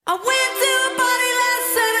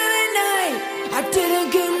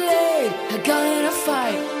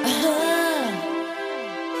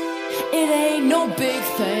big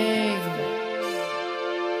thing.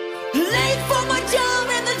 Late for my job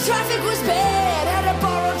and the traffic was bad. Had to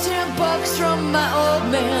borrow $10 from my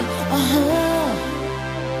old man.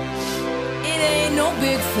 It ain't no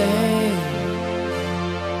big thing.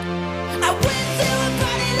 I went to a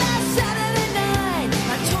party last Saturday night.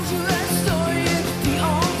 I told you that story, it'd be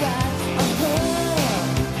alright.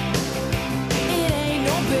 It ain't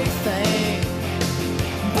no big thing,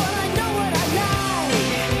 but I know what I like.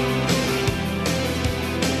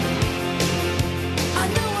 I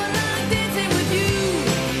know I like dancing with you,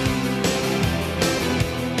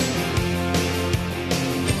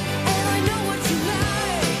 and I know what you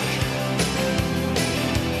like.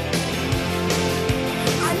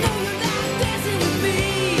 I know you like dancing with me.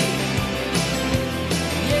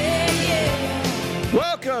 Yeah, yeah.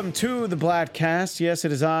 Welcome to the Bladtcast. Yes,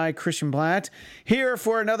 it is I, Christian Blatt, here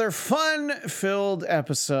for another fun-filled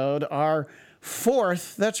episode. Our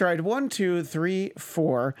fourth, that's right, 1, 2, 3,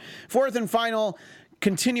 4. Fourth and final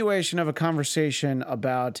continuation of a conversation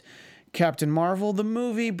about Captain Mar-Vell, the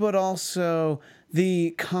movie, but also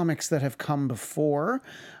the comics that have come before.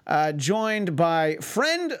 Joined by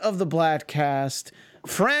friend of the Bladtcast,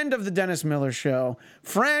 friend of the Dennis Miller Show,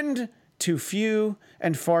 friend to few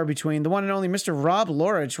and far between, the one and only Mr. Rob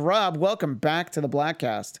Laurich. Rob, welcome back to the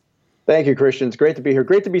Bladtcast. Thank you, Christian. It's great to be here.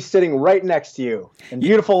 Great to be sitting right next to you in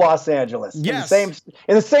beautiful Los Angeles. Yes. In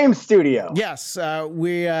the same studio. Yes,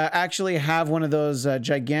 we actually have one of those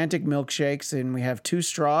gigantic milkshakes, and we have 2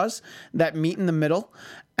 straws that meet in the middle,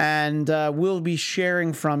 and we'll be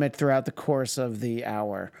sharing from it throughout the course of the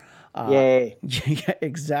hour. Yay. Yeah,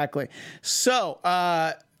 exactly. So,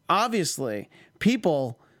 obviously,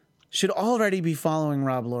 people should already be following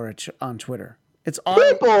Rob Laurich on Twitter. It's all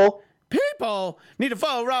people need to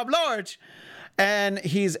follow Rob Laurich, and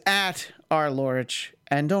he's at R Laurich.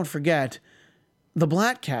 And don't forget the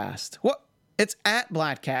Bladtcast. What? It's at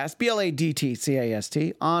Bladtcast,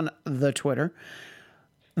 Bladtcast on the Twitter.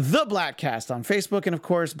 The Bladtcast on Facebook, and of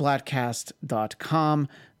course, bladtcast.com.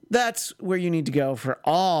 That's where you need to go for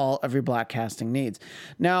all of your Bladtcasting needs.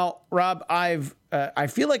 Now, Rob, I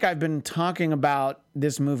feel like I've been talking about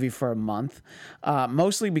this movie for a month,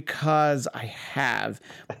 mostly because I have.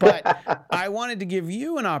 But I wanted to give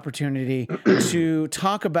you an opportunity to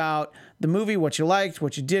talk about the movie, what you liked,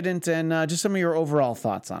 what you didn't, and just some of your overall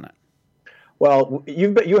thoughts on it. Well,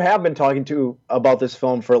 you have been talking about this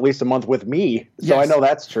film for at least a month with me, so Yes. I know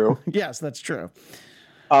that's true. Yes, that's true.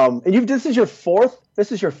 And this is your fourth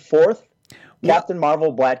Captain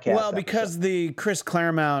Mar-Vell Bladtcast. Well, because the Chris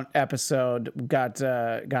Claremont episode got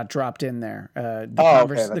dropped in there.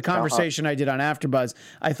 The conversation I did on AfterBuzz,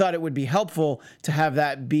 I thought it would be helpful to have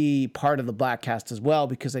that be part of the Bladtcast as well,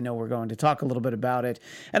 because I know we're going to talk a little bit about it.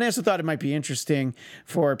 And I also thought it might be interesting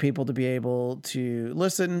for people to be able to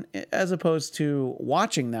listen as opposed to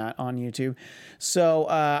watching that on YouTube. So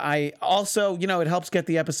I also, it helps get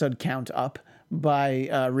the episode count up by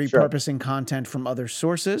repurposing content from other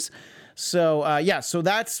sources. So so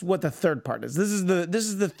that's what the third part is. This is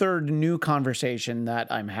the third new conversation that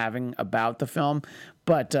I'm having about the film,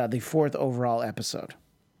 but the fourth overall episode.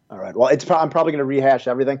 All right. Well, I'm probably going to rehash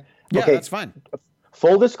everything. Yeah, okay. That's fine.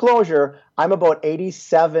 Full disclosure, I'm about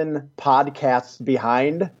 87 podcasts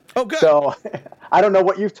behind. Oh, good. So I don't know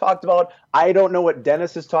what you've talked about. I don't know what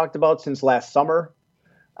Dennis has talked about since last summer.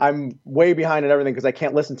 I'm way behind on everything because I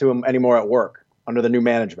can't listen to him anymore at work under the new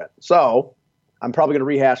management. So I'm probably going to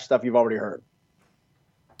rehash stuff you've already heard.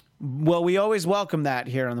 Well, we always welcome that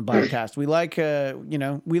here on the podcast. We like,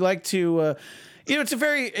 to,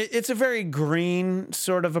 it's a very green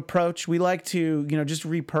sort of approach. We like to, just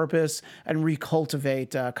repurpose and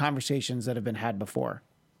recultivate conversations that have been had before.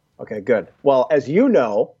 Okay, good. Well, as you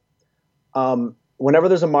know, whenever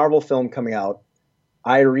there's a Mar-Vell film coming out,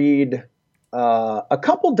 I read a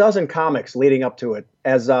couple dozen comics leading up to it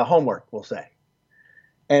as homework, we'll say.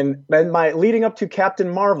 And my leading up to Captain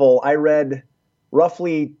Mar-Vell, I read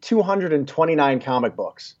roughly 229 comic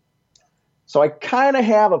books. So I kind of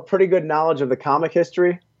have a pretty good knowledge of the comic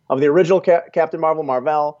history of the original Captain Mar-Vell,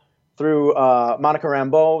 Mar-Vell, through Monica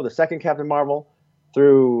Rambeau, the second Captain Mar-Vell,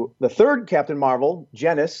 through the third Captain Mar-Vell,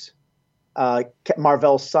 Janice,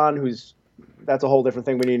 Mar-Vell's son, that's a whole different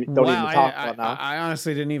thing we don't even talk about now. I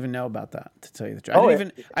honestly didn't even know about that, to tell you the truth.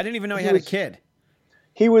 I didn't even know he had a kid.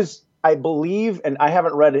 He was, I believe, and I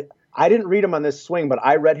haven't read it. I didn't read him on this swing, but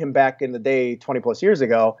I read him back in the day 20 plus years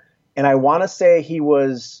ago. And I want to say he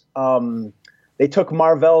was, they took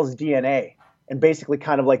Mar-Vell's DNA and basically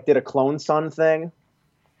kind of like did a clone son thing.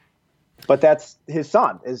 But that's his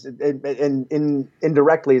son.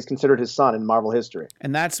 Indirectly is considered his son in Marvel history.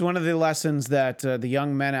 And that's one of the lessons that the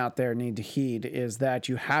young men out there need to heed, is that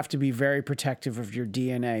you have to be very protective of your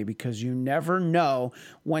DNA, because you never know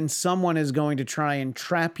when someone is going to try and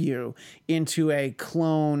trap you into a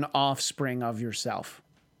clone offspring of yourself.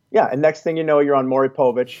 Yeah, and next thing you know, you're on Maury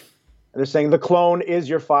Povich, and they're saying the clone is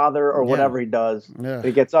your father or whatever he does. Yeah.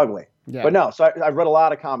 It gets ugly. Yeah. But no, so I've read a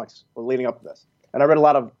lot of comics leading up to this. And I read a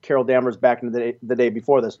lot of Carol Danvers back in the day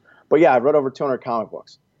before this. But yeah, I read over 200 comic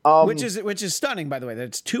books. Which is stunning, by the way. That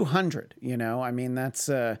it's 200. You know, I mean, that's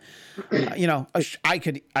you know, I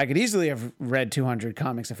could easily have read 200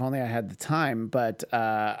 comics if only I had the time. But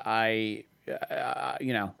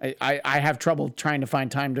you know, I have trouble trying to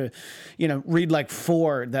find time to, you know, read like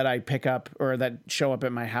 4 that I pick up or that show up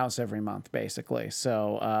at my house every month, basically.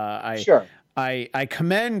 So I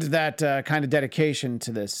commend that kind of dedication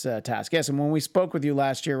to this task. Yes, and when we spoke with you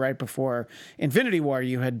last year, right before Infinity War,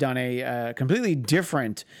 you had done a completely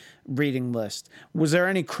different reading list. Was there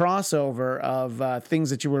any crossover of things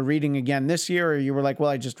that you were reading again this year, or you were like, well,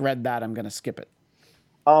 I just read that, I'm going to skip it?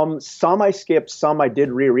 Some I skipped, some I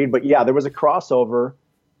did reread, but yeah, there was a crossover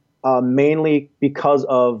mainly because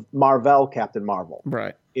of Mar-Vell, Captain Marvel.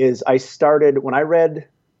 Right. I started, when I read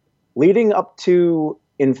leading up to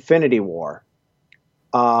Infinity War,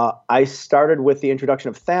 I started with the introduction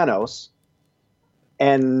of Thanos,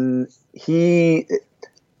 and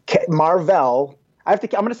Mar-Vell. I'm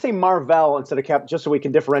going to say Mar-Vell instead of Cap, just so we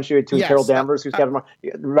can differentiate between Carol Danvers, who's Captain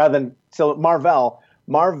rather than Mar-Vell.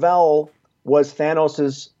 Mar-Vell was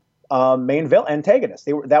Thanos's main antagonist.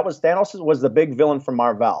 Thanos was the big villain for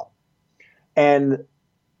Mar-Vell, and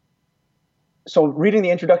so reading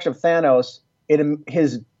the introduction of Thanos,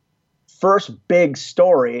 his first big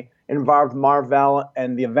story involved Mar-Vell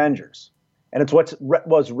and the Avengers. And it's what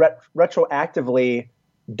was retroactively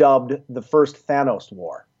dubbed the first Thanos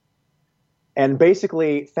War. And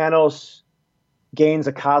basically, Thanos gains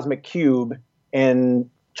a cosmic cube and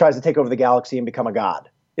tries to take over the galaxy and become a god.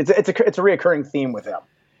 It's a reoccurring theme with him.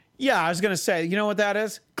 Yeah, I was going to say, you know what that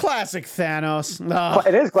is? Classic Thanos.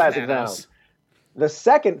 It is classic Thanos. The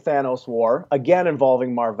second Thanos War, again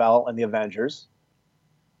involving Mar-Vell and the Avengers,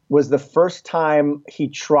 was the first time he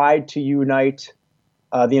tried to unite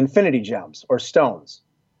the Infinity Gems or stones,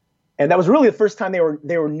 and that was really the first time they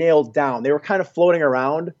were nailed down. They were kind of floating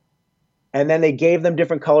around, and then they gave them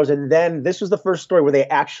different colors. And then this was the first story where they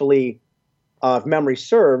actually, if memory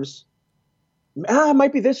serves, it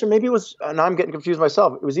might be this, or maybe it was. Now I'm getting confused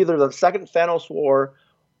myself. It was either the second Thanos War,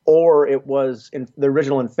 or it was in the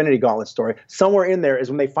original Infinity Gauntlet story. Somewhere in there is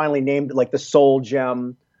when they finally named like the Soul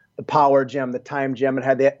Gem, the Power Gem, the Time Gem,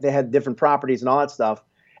 and they had different properties and all that stuff.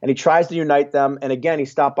 And he tries to unite them. And again,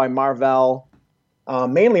 he's stopped by Mar-Vell,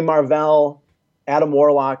 mainly Mar-Vell, Adam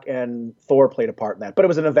Warlock, and Thor played a part in that. But it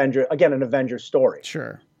was an Avenger story.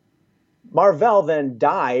 Sure. Mar-Vell then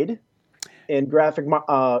died in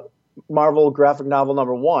Marvel graphic novel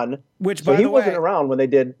 #1, which, so by he the way, wasn't around when they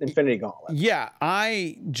did Infinity Gauntlet. Yeah,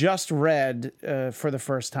 I just read for the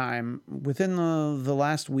first time within the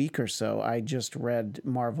last week or so. I just read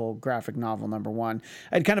Marvel graphic novel #1.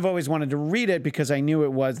 I'd kind of always wanted to read it because I knew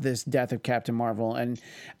it was this death of Captain Marvel, and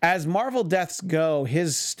as Marvel deaths go,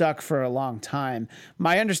 his stuck for a long time.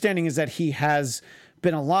 My understanding is that he has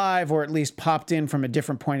been alive, or at least popped in from a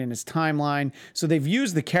different point in his timeline. So they've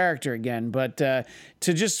used the character again, but to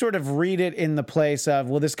just sort of read it in the place of,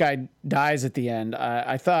 well, this guy dies at the end.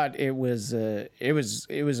 I thought it was a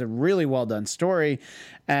really well done story,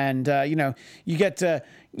 and you know, you get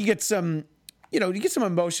some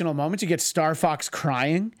emotional moments. You get Star Fox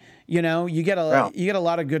crying. You know, you get a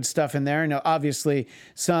lot of good stuff in there. And obviously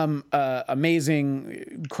some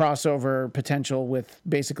amazing crossover potential with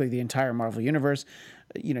basically the entire Marvel universe.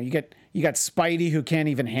 You know, you got Spidey, who can't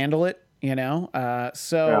even handle it. You know,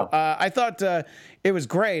 I thought it was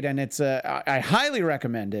great, and I highly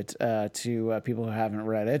recommend it to people who haven't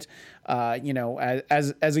read it. You know,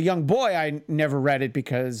 as a young boy, I never read it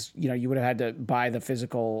because, you know, you would have had to buy the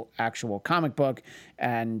physical actual comic book,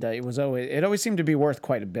 and it always seemed to be worth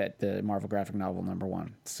quite a bit, the Marvel graphic novel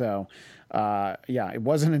 #1. So yeah, it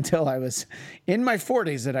wasn't until I was in my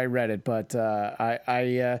 40s that I read it, but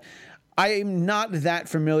I'm not that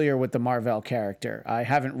familiar with the Mar-Vell character. I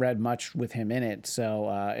haven't read much with him in it, so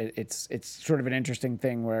it's sort of an interesting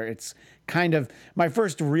thing where it's kind of my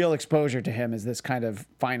first real exposure to him is this kind of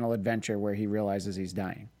final adventure where he realizes he's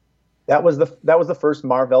dying. That was the first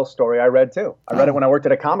Mar-Vell story I read too. I read it when I worked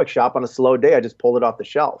at a comic shop on a slow day. I just pulled it off the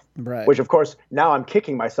shelf. Right. Which, of course, now I'm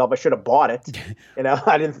kicking myself. I should have bought it. You know,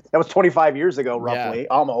 I didn't. That was 25 years ago, roughly,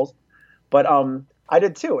 almost. But I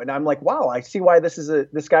did too. And I'm like, wow, I see why this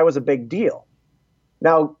guy was a big deal.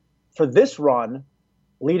 Now, for this run,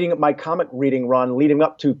 my comic reading run, leading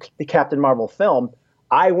up to the Captain Marvel film,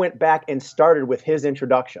 I went back and started with his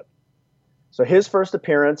introduction. So his first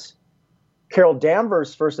appearance, Carol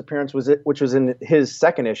Danvers' first appearance which was in his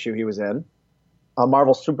second issue he was in,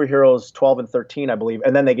 Marvel Superheroes 12 and 13, I believe.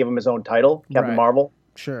 And then they gave him his own title, Captain Marvel.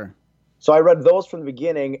 Sure. So I read those from the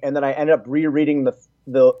beginning, and then I ended up rereading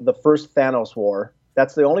the first Thanos War.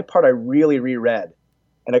 That's the only part I really reread,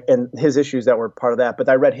 and his issues that were part of that. But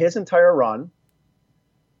I read his entire run.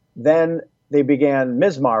 Then they began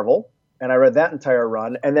Ms. Marvel, and I read that entire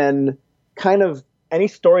run. And then kind of any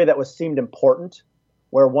story that seemed important,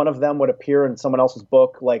 where one of them would appear in someone else's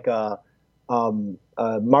book, like Marvel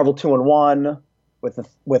 2-in-1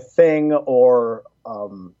 with Thing, or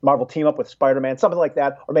Marvel Team Up with Spider-Man, something like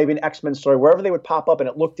that, or maybe an X-Men story, wherever they would pop up and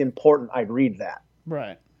it looked important, I'd read that.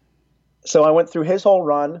 Right. So I went through his whole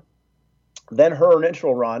run, then her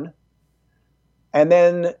initial run, and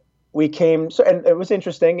then and it was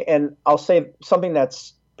interesting, and I'll say something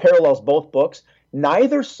that's parallels both books.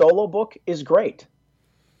 Neither solo book is great.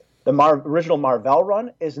 The original Mar-Vell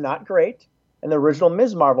run is not great, and the original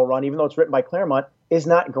Ms. Marvel run, even though it's written by Claremont, is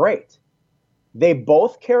not great. They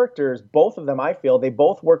both of them, I feel, they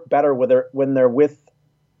both work better when they're with,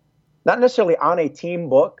 not necessarily on a team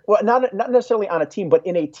book, well, not necessarily on a team, but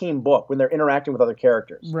in a team book, when they're interacting with other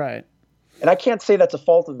characters. Right. And I can't say that's a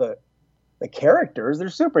fault of the characters. They're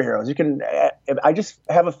superheroes. I just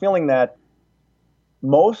have a feeling that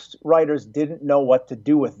most writers didn't know what to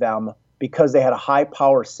do with them because they had a high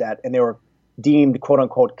power set and they were deemed quote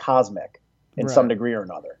unquote cosmic in some degree or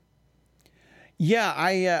another. Yeah,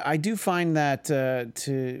 I do find that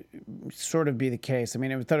to sort of be the case. I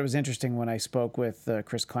mean, I thought it was interesting when I spoke with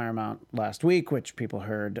Chris Claremont last week, which people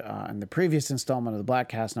heard in the previous installment of the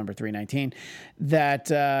Bladtcast number 319, that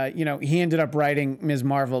he ended up writing Ms.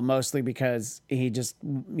 Marvel mostly because he just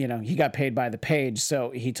he got paid by the page, so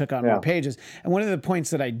he took on more pages. And one of the points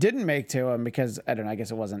that I didn't make to him, because I don't know, I guess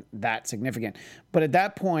it wasn't that significant, but at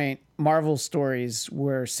that point, Marvel stories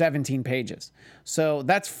were 17 pages. So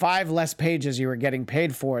that's 5 less pages you were getting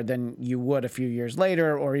paid for than you would a few years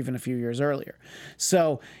later or even a few years earlier.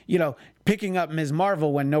 So, picking up Ms.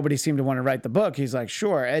 Marvel when nobody seemed to want to write the book, he's like,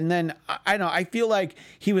 sure. And then I feel like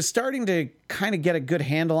he was starting to kind of get a good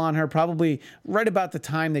handle on her, probably right about the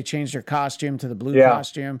time they changed her costume to the blue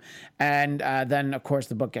costume. And then, of course,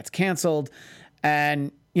 the book gets canceled.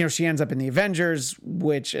 And she ends up in the Avengers,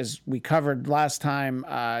 which, as we covered last time,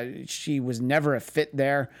 she was never a fit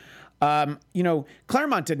there.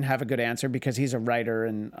 Claremont didn't have a good answer because he's a writer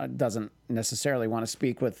and doesn't necessarily want to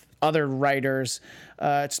speak with other writers,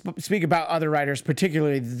 speak about other writers,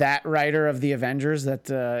 particularly that writer of the Avengers. That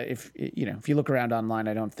if you look around online,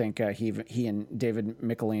 I don't think he and David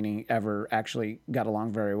Michelini ever actually got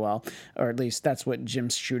along very well, or at least that's what Jim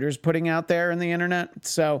Shooter's putting out there in the internet.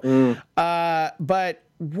 So, but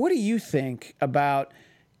what do you think about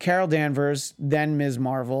Carol Danvers, then Ms.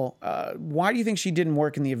 Marvel? Why do you think she didn't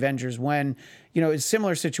work in the Avengers when, it's a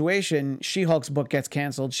similar situation? She-Hulk's book gets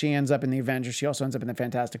canceled. She ends up in the Avengers. She also ends up in the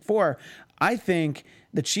Fantastic Four. I think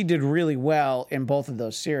that she did really well in both of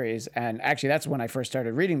those series. And actually, that's when I first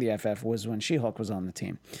started reading the FF, was when She-Hulk was on the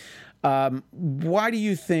team. Why do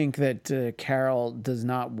you think that Carol does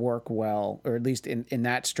not work well, or at least in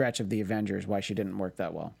that stretch of the Avengers, why she didn't work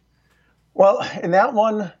that well? Well, in that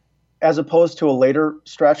one, as opposed to a later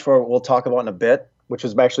stretch where we'll talk about in a bit, which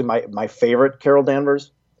was actually my favorite Carol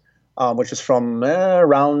Danvers, which is from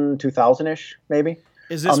around 2000-ish, maybe.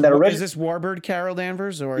 Is this Warbird Carol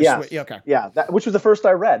Danvers? Or okay. Yeah, which was the first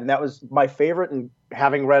I read, and that was my favorite. And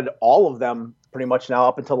having read all of them pretty much now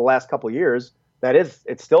up until the last couple of years,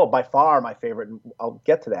 it's still by far my favorite, and I'll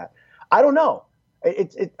get to that. I don't know.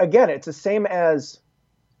 It's the same as,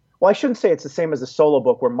 well, I shouldn't say it's the same as a solo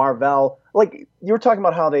book where Mar-Vell, like you were talking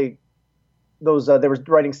about how they were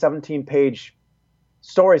writing 17-page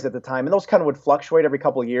stories at the time, and those kind of would fluctuate every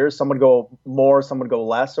couple of years. Some would go more, some would go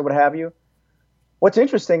less, or what have you. What's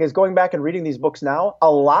interesting is going back and reading these books now,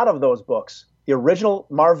 a lot of those books, the original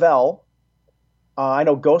Mar-Vell, I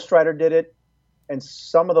know Ghost Rider did it, and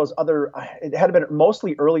some of those other, it had been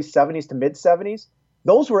mostly early 70s to mid 70s.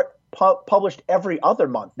 Those were published every other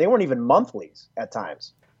month. They weren't even monthlies at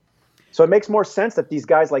times. So it makes more sense that these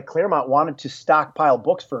guys like Claremont wanted to stockpile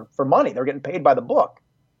books for money. They're getting paid by the book.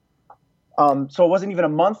 So it wasn't even a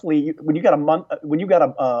monthly. When you got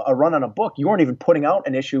a run on a book, you weren't even putting out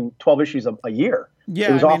an issue, 12 issues a year.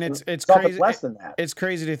 Yeah, It was it's often crazy. less than that. It's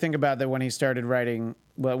crazy to think about that when he started writing.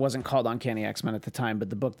 Well, it wasn't called Uncanny X-Men at the time, but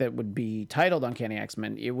the book that would be titled Uncanny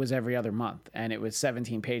X-Men, it was every other month, and it was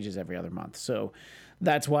 17 pages every other month. So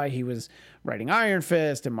that's why he was writing Iron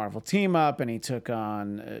Fist and Marvel Team Up, and he took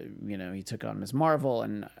on, he took on Ms. Marvel,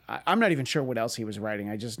 and I'm not even sure what else he was writing.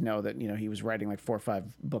 I just know that he was writing like 4 or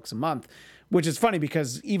 5 books a month, which is funny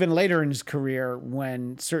because even later in his career,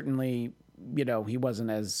 when certainly he wasn't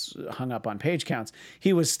as hung up on page counts,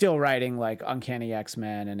 he was still writing like Uncanny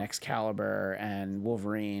X-Men and Excalibur and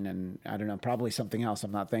Wolverine and I don't know, probably something else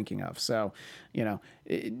I'm not thinking of. So,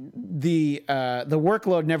 the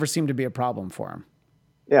workload never seemed to be a problem for him.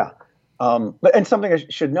 Yeah. And something I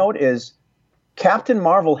should note is Captain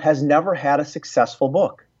Marvel has never had a successful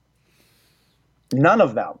book. None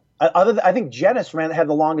of them. I think Genis had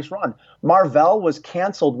the longest run. Mar-Vell was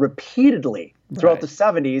canceled repeatedly throughout the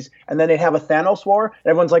 70s, and then they'd have a Thanos war, and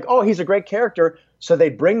everyone's like, oh, he's a great character. So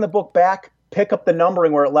they'd bring the book back, pick up the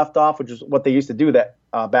numbering where it left off, which is what they used to do that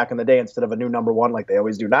back in the day instead of a new number 1 like they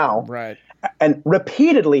always do now. Right. And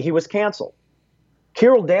repeatedly he was canceled.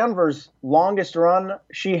 Carol Danvers' longest run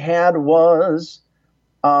she had was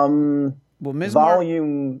volume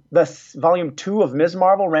 2 of Ms.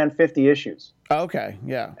 Marvel ran 50 issues. Okay,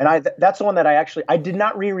 yeah. And that's the one that I did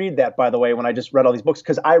not reread that, by the way, when I just read all these books,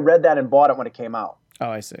 because I read that and bought it when it came out. Oh,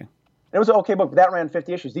 I see. It was an okay book, but that ran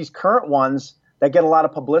 50 issues. These current ones that get a lot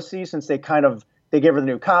of publicity since they gave her the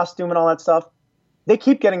new costume and all that stuff, they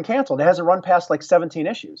keep getting canceled. It hasn't run past like 17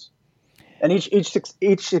 issues. And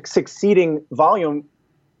each succeeding volume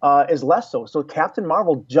is less so. So Captain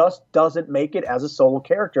Marvel just doesn't make it as a solo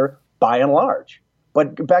character by and large.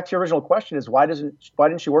 But back to your original question is why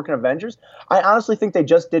didn't she work in Avengers? I honestly think they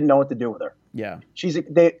just didn't know what to do with her. Yeah. She's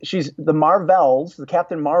the Mar-Vells, the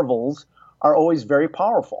Captain Marvels are always very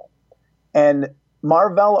powerful. And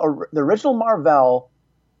the original Mar-Vell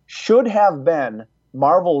should have been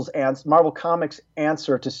Marvel Comics'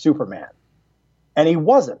 answer to Superman. And he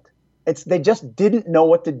wasn't. They just didn't know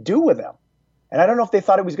what to do with him. And I don't know if they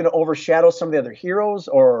thought it was going to overshadow some of the other heroes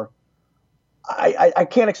or I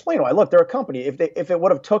can't explain why. Look, they're a company. If it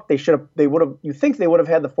would have took, you think they would have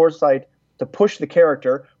had the foresight to push the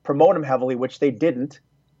character, promote him heavily, which they didn't,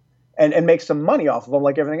 and make some money off of him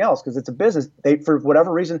like everything else, because it's a business. For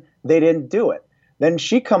whatever reason, they didn't do it. Then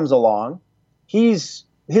she comes along. His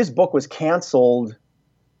book was canceled.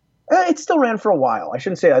 It still ran for a while. I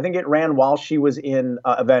shouldn't say that. I think it ran while she was in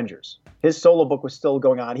Avengers. His solo book was still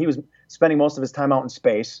going on. He was spending most of his time out in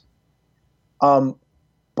space.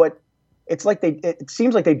 But it's like it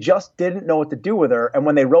seems like they just didn't know what to do with her. And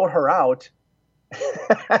when they wrote her out,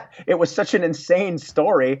 it was such an insane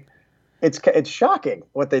story. It's shocking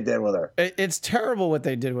what they did with her. It's terrible what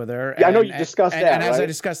they did with her. Yeah, I know you discussed that. And as right? I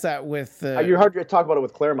discussed that with you heard you talk about it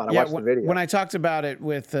with Claremont. I watched the video. When I talked about it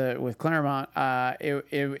with Claremont,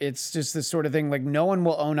 it's just this sort of thing. Like no one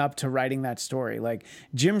will own up to writing that story. Like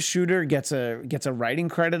Jim Shooter gets a writing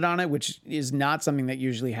credit on it, which is not something that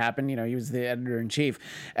usually happened. He was the editor in chief,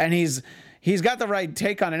 and he's got the right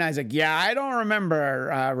take on it. And I was like, yeah, I don't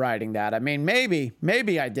remember writing that. I mean, maybe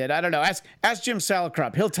I did. I don't know. Ask Jim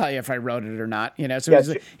Salicrup. He'll tell you if I wrote it or not. So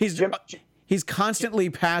yeah, he's constantly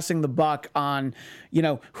passing the buck on,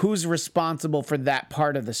 who's responsible for that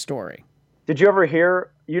part of the story. Did you ever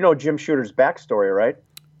hear, Jim Shooter's backstory, right?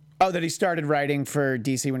 Oh, that he started writing for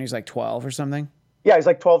DC when he was like 12 or something? Yeah, he's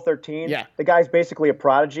like 12, 13. Yeah. The guy's basically a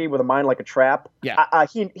prodigy with a mind like a trap. Yeah.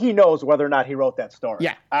 He knows whether or not he wrote that story.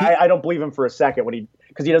 Yeah. I don't believe him for a second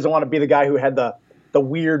because he doesn't want to be the guy who had the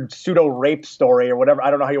weird pseudo rape story or whatever. I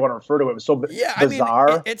don't know how you want to refer to it. It was so bizarre.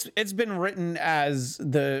 I mean, it's been written as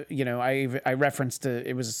I referenced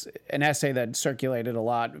it was an essay that circulated a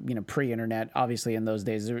lot, pre-internet. Obviously, in those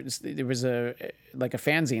days, there was a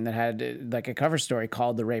fanzine that had like a cover story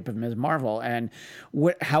called "The Rape of Ms. Marvel," and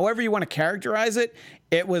however you want to characterize it,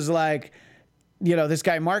 it was like. This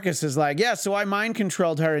guy Marcus is like, yeah, so I mind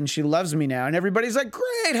controlled her and she loves me now. And everybody's like,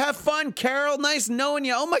 great, have fun, Carol. Nice knowing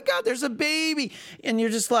you. Oh my God, there's a baby. And you're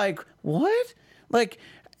just like, what? Like,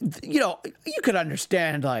 you could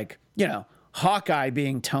understand Hawkeye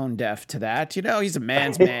being tone deaf to that. He's a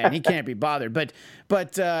man's man. He can't be bothered. But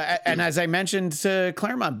and as I mentioned to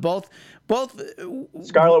Claremont, both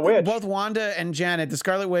Scarlet Witch, both Wanda and Janet, the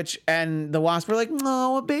Scarlet Witch and the Wasp were like,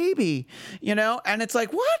 no, a baby, and it's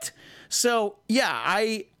like, what? So yeah,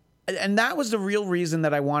 and that was the real reason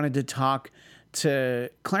that I wanted to talk to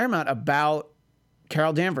Claremont about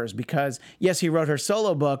Carol Danvers, because yes, he wrote her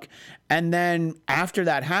solo book. And then after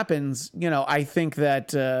that happens, I think that,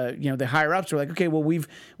 the higher ups were like, okay, well, we've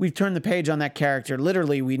turned the page on that character.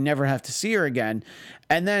 Literally, we never have to see her again.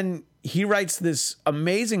 And then, he writes this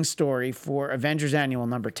amazing story for Avengers Annual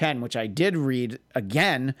number 10, which I did read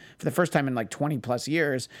again for the first time in like 20 plus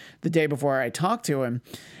years, the day before I talked to him.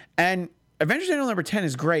 And Avengers Annual number 10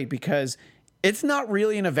 is great because it's not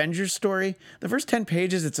really an Avengers story. The first 10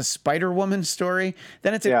 pages, it's a Spider-Woman story.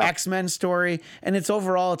 Then it's an X-Men story. And it's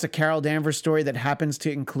a Carol Danvers story that happens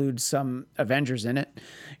to include some Avengers in it,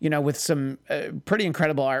 with some pretty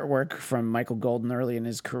incredible artwork from Michael Golden early in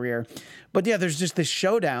his career. But yeah, there's just this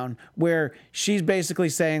showdown where she's basically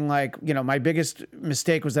saying like, my biggest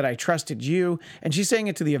mistake was that I trusted you. And she's saying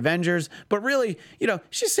it to the Avengers. But really,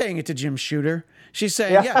 she's saying it to Jim Shooter. She's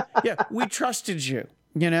saying, we trusted you.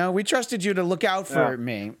 We trusted you to look out for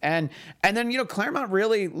me. And then, Claremont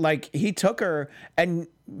really, like, he took her and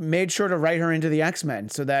made sure to write her into the X-Men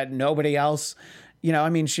so that nobody else,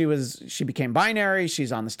 she became binary.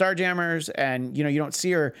 She's on the Starjammers and, you don't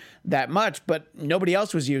see her that much, but nobody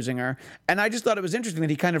else was using her. And I just thought it was interesting that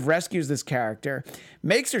he kind of rescues this character,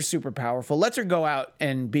 makes her super powerful, lets her go out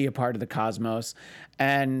and be a part of the cosmos,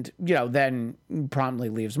 and, then promptly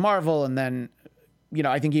leaves Mar-Vell. And then,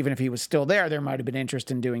 I think even if he was still there might have been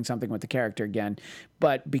interest in doing something with the character again.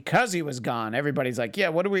 But because he was gone, everybody's like, yeah,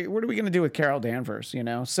 what are we going to do with Carol Danvers?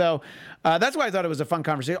 So that's why I thought it was a fun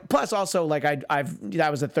conversation. Plus, also, like that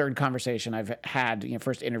was the third conversation I've had,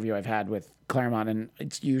 first interview I've had with Claremont, and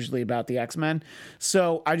it's usually about the X-Men.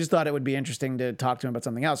 So I just thought it would be interesting to talk to him about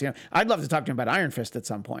something else. I'd love to talk to him about Iron Fist at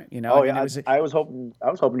some point. I was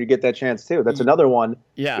hoping you get that chance too. That's another one.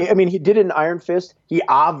 Yeah. He did it in Iron Fist. He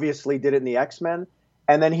obviously did it in the X-Men.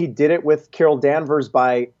 And then he did it with Carol Danvers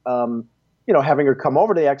by, having her come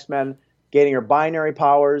over to the X-Men, gaining her binary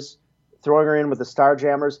powers, throwing her in with the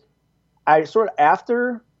Starjammers.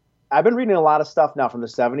 I've been reading a lot of stuff now from the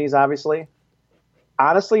 70s, obviously.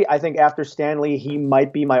 Honestly, I think after Stan Lee, he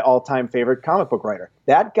might be my all-time favorite comic book writer.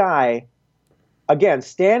 That guy, again,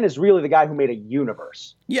 Stan is really the guy who made a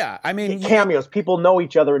universe. Yeah, cameos. People know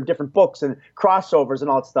each other in different books and crossovers and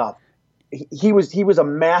all that stuff. He was a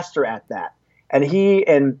master at that. And he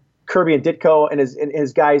and Kirby and Ditko and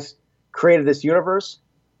his guys created this universe.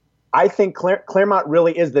 I think Claremont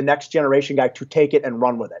really is the next generation guy to take it and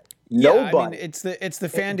run with it. Nobody. It's the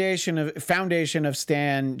foundation of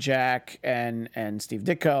Stan, Jack, and Steve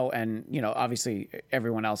Ditko, and obviously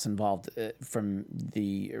everyone else involved from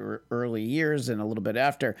the early years and a little bit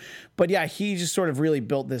after. But yeah, he just sort of really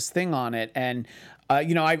built this thing on it. And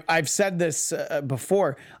I've said this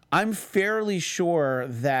before. I'm fairly sure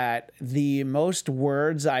that the most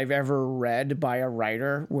words I've ever read by a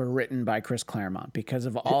writer were written by Chris Claremont because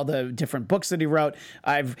of all the different books that he wrote.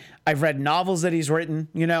 I've read novels that he's written,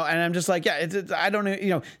 and I'm just like, I don't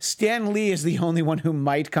know, Stan Lee is the only one who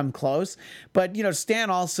might come close, but Stan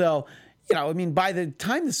also, by the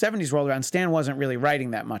time the 70s rolled around, Stan wasn't really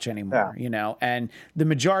writing that much anymore, and the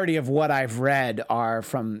majority of what I've read are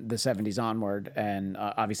from the 70s onward. And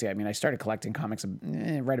obviously, I started collecting comics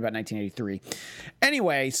right about 1983.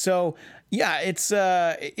 Anyway, so yeah, it's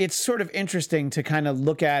sort of interesting to kind of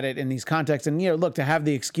look at it in these contexts and, to have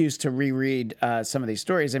the excuse to reread some of these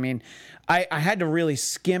stories. I had to really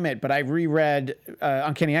skim it, but I reread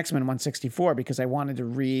Uncanny X-Men 164 because I wanted to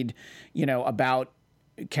read, about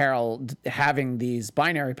Carol having these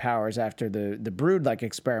binary powers after the Brood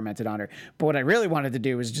experimented on her. But what I really wanted to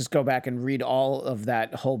do was just go back and read all of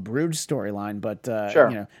that whole Brood storyline. But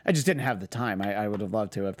sure. I just didn't have the time. I would have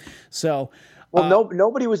loved to have. So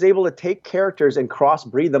nobody was able to take characters and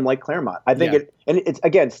crossbreed them like Claremont. I think it's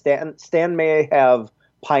again, Stan may have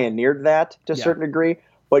pioneered that to a certain degree,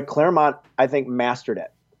 but Claremont, I think, mastered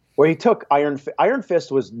it. Where he took Iron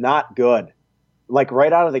Fist was not good. Like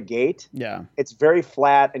right out of the gate, it's very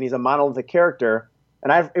flat, and he's a monolithic character.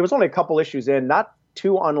 And it was only a couple issues in, not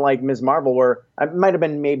too unlike Ms. Marvel, where it might have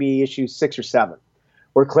been maybe issue 6 or 7,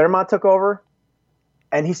 where Claremont took over,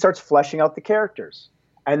 and he starts fleshing out the characters.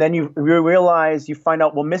 And then you find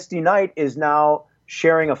out, well, Misty Knight is now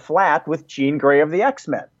sharing a flat with Jean Grey of the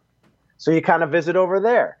X-Men. So you kind of visit over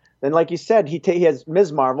there. Then, like you said, he has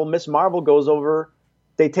Ms. Marvel. Ms. Marvel goes over.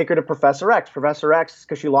 They take her to Professor X. Professor X,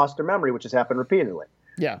 because she lost her memory, which has happened repeatedly.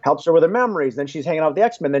 Yeah. Helps her with her memories. Then she's hanging out with the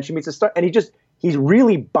X-Men. Then she meets the Star. And he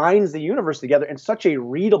really binds the universe together in such a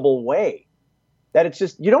readable way that it's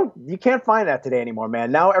just, you can't find that today anymore,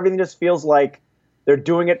 man. Now everything just feels like they're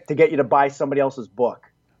doing it to get you to buy somebody else's book.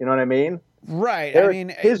 You know what I mean? Right.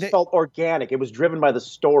 His felt organic. It was driven by the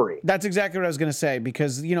story. That's exactly what I was going to say,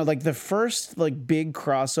 because, the first big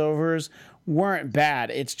crossovers weren't bad.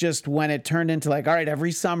 It's just when it turned into like, all right,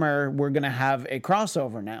 every summer we're going to have a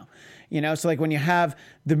crossover now. So like when you have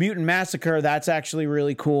the Mutant Massacre, that's actually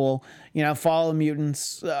really cool. Fall of the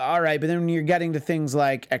Mutants, all right. But then when you're getting to things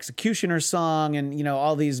like Executioner Song and,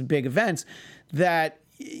 all these big events that,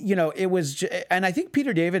 it was, and I think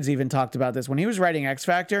Peter Davids even talked about this when he was writing X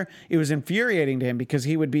Factor. It was infuriating to him because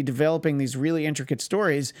he would be developing these really intricate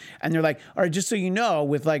stories, and they're like, all right, just so you know,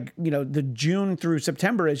 with like the June through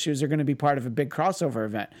September issues are going to be part of a big crossover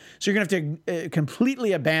event, so you're going to have to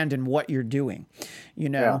completely abandon what you're doing,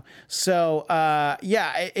 Yeah. So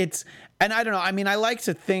it's. And I don't know. I mean, I like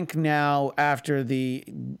to think now after the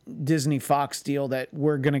Disney Fox deal that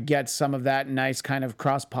we're going to get some of that nice kind of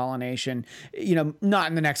cross-pollination, not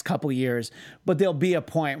in the next couple years, but there'll be a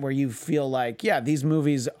point where you feel like, yeah, these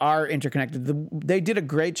movies are interconnected. They did a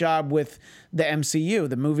great job with the MCU,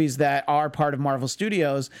 the movies that are part of Marvel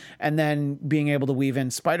Studios, and then being able to weave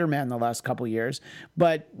in Spider-Man the last couple years.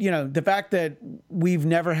 But, the fact that we've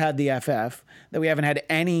never had the FF, that we haven't had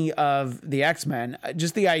any of the X-Men,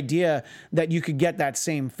 just the idea that you could get that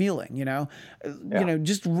same feeling,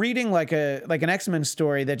 just reading like an X-Men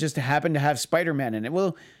story that just happened to have Spider-Man in it.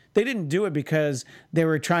 Well, they didn't do it because they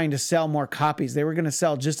were trying to sell more copies. They were going to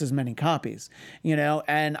sell just as many copies,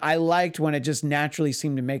 and I liked when it just naturally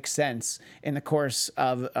seemed to make sense in the course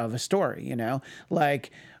of a story,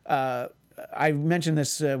 like, I mentioned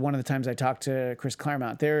this one of the times I talked to Chris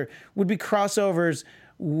Claremont. There would be crossovers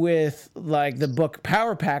with like the book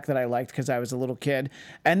Power Pack that I liked because I was a little kid.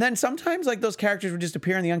 And then sometimes like those characters would just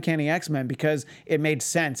appear in the Uncanny X-Men because it made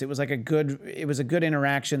sense. It was a good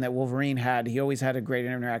interaction that Wolverine had. He always had a great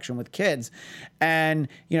interaction with kids. And,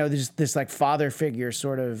 there's this like father figure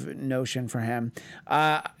sort of notion for him.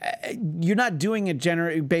 You're not doing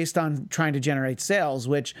it based on trying to generate sales,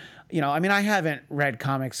 which, I haven't read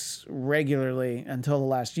comics regularly until the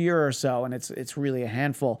last year or so, and it's really a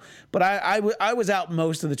handful. But I was out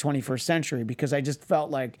most of the 21st century because I just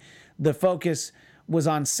felt like the focus was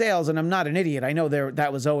on sales, and I'm not an idiot. I know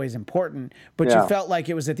that was always important, but you felt like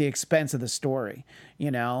it was at the expense of the story,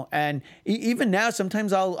 And even now,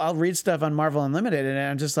 sometimes I'll read stuff on Marvel Unlimited, and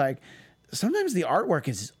I'm just like, sometimes the artwork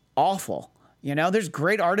is awful. There's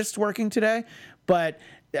great artists working today, but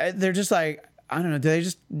they're just like, I don't know. Do they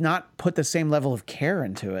just not put the same level of care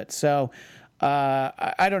into it? So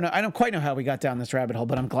I don't know. I don't quite know how we got down this rabbit hole,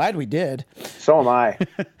 but I'm glad we did. So am I.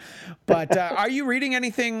 But are you reading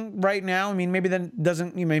anything right now? I mean, maybe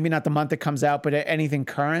maybe not the month it comes out, but anything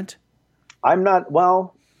current? I'm not.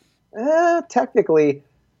 Well, technically,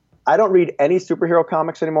 I don't read any superhero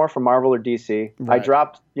comics anymore from Marvel or DC. Right. I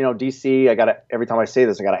dropped, DC. Every time I say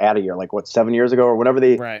this, I got to add a year. Like 7 years ago or whenever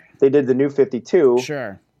they did the New 52.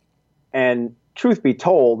 Sure. And truth be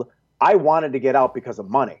told, I wanted to get out because of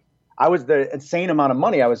money. I was the insane amount of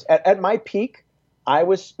money. I was at my peak. I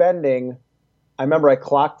was spending. I remember I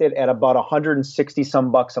clocked it at about 160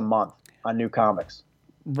 some bucks a month on new comics.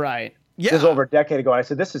 Right. Yeah. This was over a decade ago. And I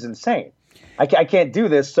said, this is insane. I can't do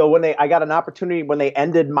this. So when I got an opportunity when they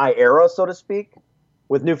ended my era, so to speak,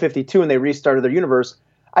 with New 52 and they restarted their universe,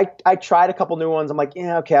 I tried a couple new ones. I'm like,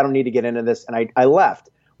 yeah, okay, I don't need to get into this, and I left.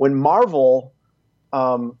 When Marvel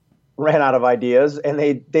ran out of ideas, and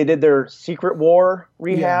they did their Secret War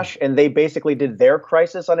rehash, and they basically did their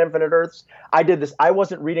Crisis on Infinite Earths. I did this. I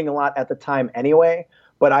wasn't reading a lot at the time anyway,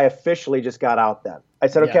 but I officially just got out then. I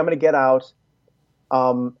said, okay, I'm going to get out.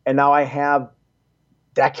 And now I have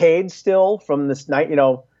decades still from this night,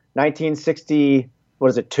 1960, what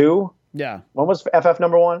is it, 2? Yeah. When was FF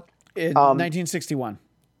number 1? 1961.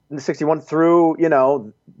 61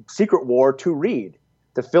 through, Secret War to read,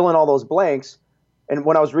 to fill in all those blanks. And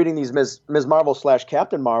when I was reading these Ms. Marvel /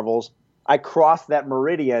 Captain Marvels, I crossed that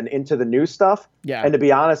meridian into the new stuff. Yeah. And to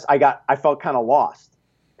be honest, I felt kind of lost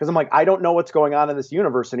because I'm like, I don't know what's going on in this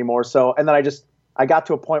universe anymore. So, and then I got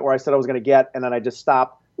to a point where I said I was going to get, and then I just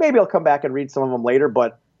stopped. Maybe I'll come back and read some of them later,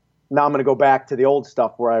 but now I'm going to go back to the old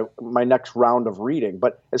stuff where my next round of reading.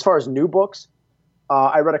 But as far as new books,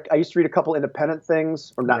 I used to read a couple independent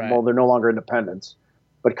things, or not. Right. Well, they're no longer independents,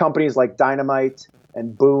 but companies like Dynamite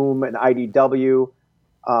and Boom and IDW,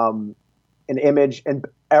 and Image, and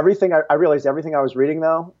everything. I realized everything I was reading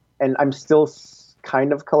though, and I'm still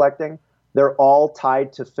kind of collecting. They're all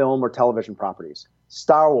tied to film or television properties.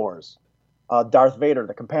 Star Wars, Darth Vader,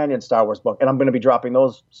 the companion Star Wars book, and I'm going to be dropping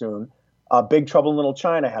those soon. Big Trouble in Little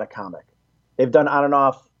China had a comic. They've done on and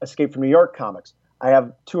off Escape from New York comics. I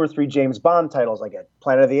have 2 or 3 James Bond titles I get.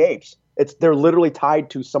 Planet of the Apes. They're literally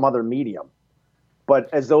tied to some other medium. But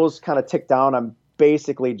as those kind of tick down, I'm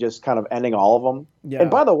basically just kind of ending all of them. Yeah.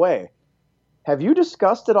 And by the way, have you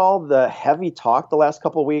discussed at all the heavy talk the last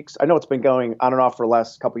couple of weeks? I know it's been going on and off for the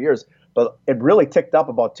last couple of years, but it really ticked up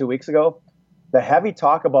about 2 weeks ago. The heavy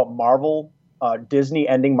talk about Marvel, Disney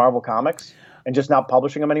ending Marvel Comics and just not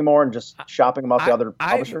publishing them anymore and just shopping them out to other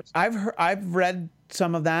publishers. I've read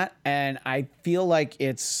some of that, and I feel like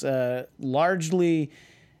it's largely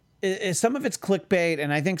some of it's clickbait,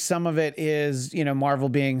 and I think some of it is, Marvel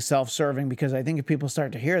being self-serving, because I think if people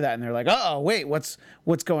start to hear that and they're like, oh, wait, what's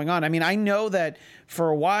going on? I mean, I know that for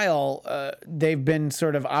a while they've been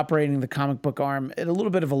sort of operating the comic book arm at a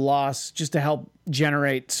little bit of a loss just to help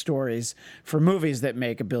generate stories for movies that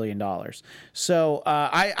make $1 billion. So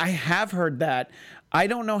I have heard that. I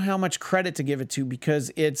don't know how much credit to give it to,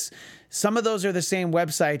 because some of those are the same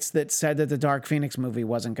websites that said that the Dark Phoenix movie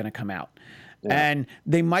wasn't going to come out. Yeah. And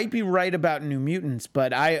they might be right about New Mutants,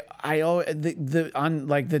 but the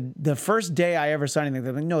first day I ever saw anything,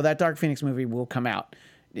 they're like, no, that Dark Phoenix movie will come out.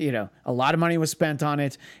 A lot of money was spent on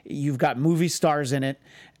it. You've got movie stars in it.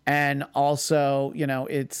 And also,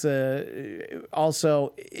 it's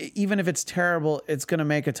also, even if it's terrible, it's going to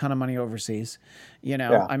make a ton of money overseas.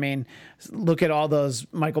 Yeah. I mean, look at all those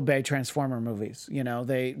Michael Bay Transformer movies.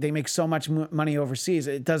 They make so much money overseas,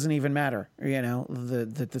 it doesn't even matter.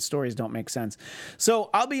 The stories don't make sense.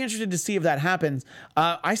 So I'll be interested to see if that happens.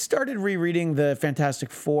 I started rereading the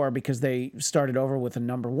Fantastic Four because they started over with a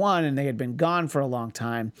 #1 and they had been gone for a long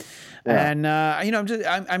time. Yeah. And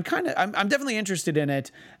I'm definitely interested in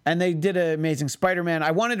it. And they did Amazing Spider-Man. I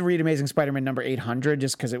wanted to read Amazing Spider-Man number 800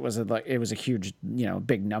 just because it was a huge,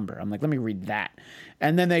 big number. I'm like, let me read that.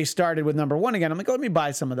 And then they started with #1 again. I'm like, let me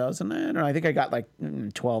buy some of those. And I don't know, I think I got like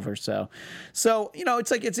 12 or so. So,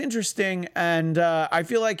 it's interesting. And I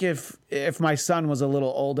feel like if my son was a little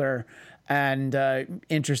older and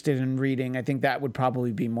interested in reading, I think that would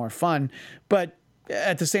probably be more fun. But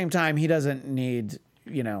at the same time, he doesn't need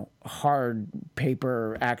hard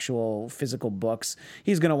paper, actual physical books.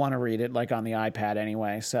 He's going to want to read it like on the iPad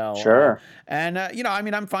anyway. So sure.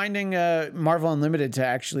 I'm finding Mar-Vell Unlimited to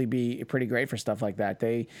actually be pretty great for stuff like that.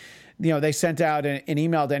 They sent out an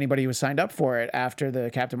email to anybody who signed up for it after the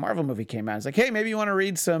Captain Marvel movie came out. It's like, hey, maybe you want to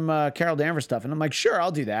read some Carol Danvers stuff. And I'm like, sure,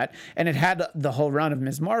 I'll do that. And it had the whole run of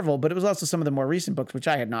Ms. Marvel, but it was also some of the more recent books, which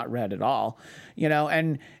I had not read at all,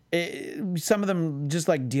 and some of them just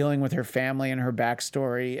like dealing with her family and her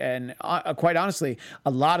backstory. And quite honestly,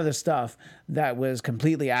 a lot of the stuff that was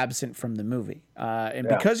completely absent from the movie.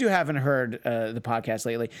 Because you haven't heard the podcast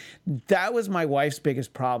lately, that was my wife's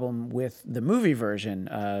biggest problem with the movie version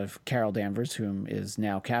of Carol Danvers, whom is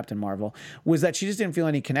now Captain Marvel, was that she just didn't feel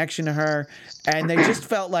any connection to her. And they just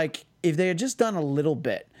felt like if they had just done a little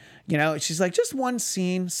bit, she's like, just one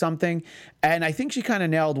scene, something. And I think she kind of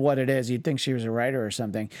nailed what it is. You'd think she was a writer or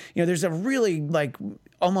something. There's a really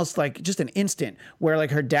almost like just an instant where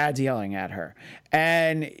like her dad's yelling at her.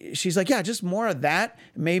 And she's like, yeah, just more of that.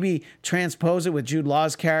 Maybe transpose it with Jude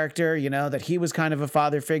Law's character, that he was kind of a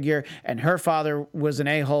father figure and her father was an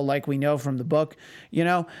a-hole like we know from the book,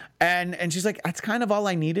 And she's like, that's kind of all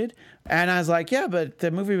I needed. And I was like, yeah, but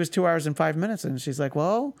the movie was 2 hours and 5 minutes. And she's like,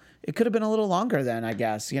 well, it could have been a little longer then, I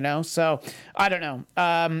guess, So I don't know.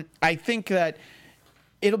 I think that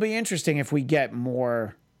it'll be interesting if we get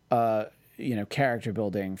more, character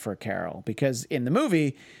building for Carol, because in the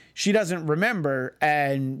movie, she doesn't remember.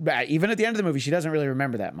 And even at the end of the movie, she doesn't really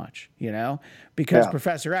remember that much, because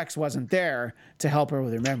Professor X wasn't there to help her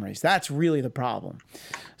with her memories. That's really the problem.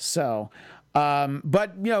 So,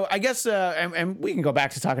 but I guess, and we can go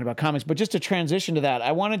back to talking about comics, but just to transition to that,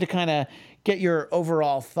 I wanted to kind of get your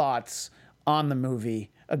overall thoughts on the movie.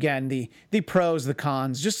 Again, the pros, the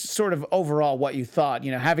cons, just sort of overall what you thought,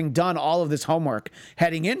 having done all of this homework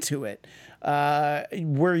heading into it.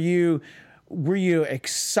 Were you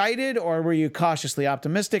excited or were you cautiously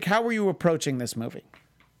optimistic? How were you approaching this movie?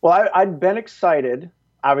 Well, I'd been excited,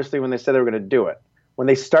 obviously, when they said they were going to do it. When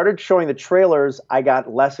they started showing the trailers, I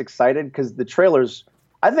got less excited because the trailers,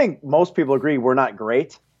 I think most people agree, were not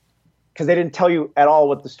great because they didn't tell you at all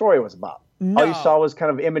what the story was about. No. All you saw was kind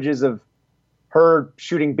of images of her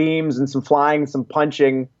shooting beams and some flying, some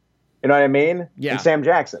punching, you know what I mean? Yeah. And Sam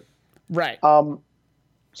Jackson. Right.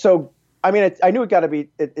 So, I mean, I knew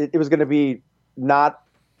it was going to be not,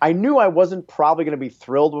 I knew I wasn't probably going to be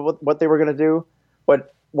thrilled with what they were going to do,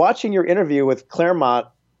 but watching your interview with Claremont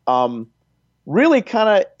really kind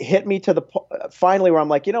of hit me to the finally where I'm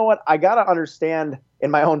like, you know what? I got to understand in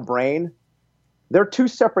my own brain, they're two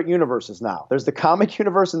separate universes now. There's the comic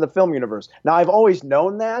universe and the film universe. Now, I've always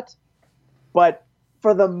known that, but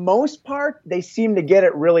for the most part, they seem to get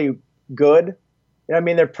it really good. You know what I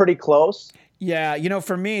mean? They're pretty close. Yeah,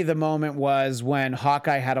 for me, the moment was when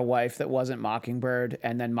Hawkeye had a wife that wasn't Mockingbird,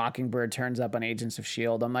 and then Mockingbird turns up on Agents of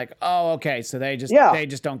S.H.I.E.L.D. I'm like, oh, okay, so they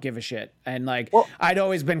just don't give a shit. And I'd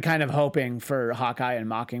always been kind of hoping for Hawkeye and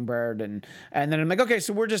Mockingbird, and then I'm like, okay,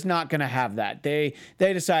 so we're just not gonna have that. They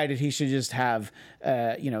decided he should just have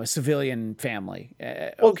a civilian family.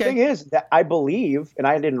 Well, the thing is that I believe, and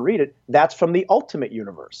I didn't read it, that's from the Ultimate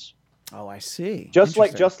Universe. Oh, I see. Just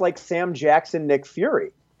like Sam Jackson, Nick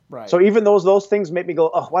Fury. Right. So even those things make me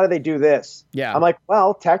go, oh, why do they do this? Yeah. I'm like,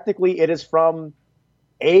 well, technically it is from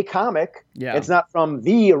a comic. Yeah. It's not from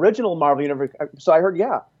the original Marvel Universe. So I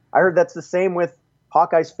heard that's the same with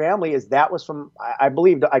Hawkeye's family. That was from, I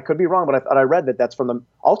believed, I could be wrong, but I thought I read that's from the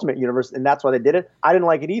Ultimate Universe, and that's why they did it. I didn't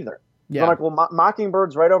like it either. Yeah. So I'm like, well,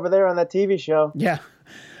 Mockingbird's right over there on that TV show. Yeah.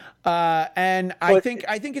 And I think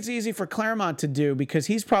it's easy for Claremont to do because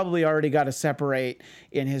he's probably already got to separate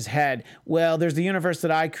in his head. Well, there's the universe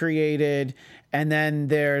that I created, and then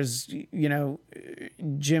there's,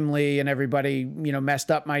 Jim Lee and everybody,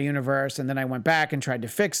 messed up my universe, and then I went back and tried to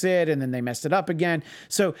fix it, and then they messed it up again.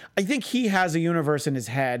 So I think he has a universe in his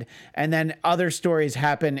head, and then other stories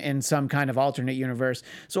happen in some kind of alternate universe.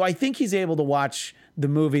 So I think he's able to watch the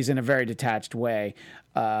movies in a very detached way.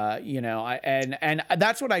 And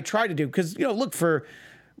that's what I try to do. Cause look, for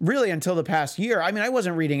really until the past year, I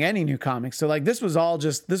wasn't reading any new comics. So this was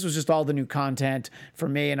just all the new content for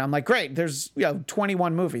me. And I'm like, great, there's,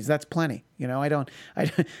 21 movies. That's plenty. I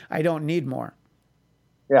don't need more.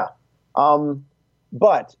 Yeah. No,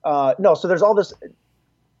 so there's all this.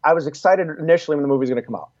 I was excited initially when the movie was going to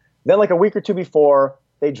come out. Then like a week or two before,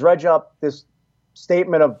 they dredge up this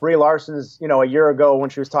statement of Brie Larson's, a year ago when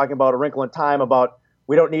she was talking about A Wrinkle in Time about,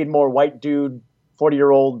 we don't need more white dude,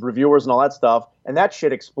 40-year-old reviewers and all that stuff. And that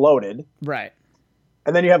shit exploded. Right.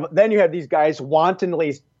 And then you have these guys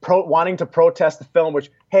wantonly wanting to protest the film,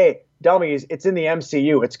 which, hey, dummies, it's in the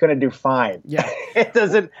MCU. It's going to do fine. Yeah. It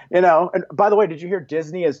doesn't, And by the way, did you hear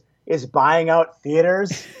Disney is buying out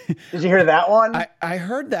theaters? Did you hear that one? I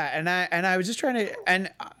heard that, and I was just trying to, and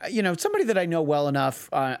somebody that I know well enough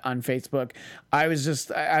on Facebook, I was just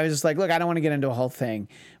like, look, I don't want to get into a whole thing,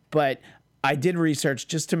 but I did research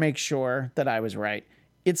just to make sure that I was right.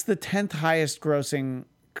 It's the 10th highest grossing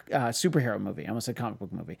superhero movie. I almost said comic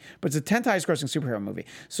book movie, but it's the 10th highest grossing superhero movie.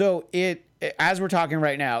 So it, as we're talking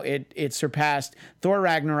right now, it surpassed Thor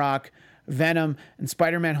Ragnarok, Venom, and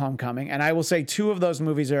Spider-Man Homecoming. And I will say two of those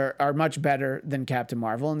movies are much better than Captain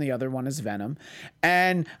Marvel, and the other one is Venom.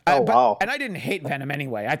 And wow. And I didn't hate Venom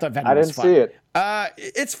anyway. I thought Venom was fun. I didn't see it.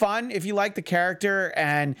 It's fun if you like the character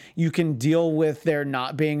and you can deal with there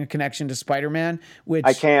not being a connection to Spider-Man, which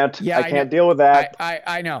I can't. Yeah, I can't deal with that.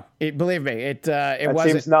 I know. Believe me, it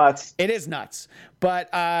seems nuts. It is nuts, but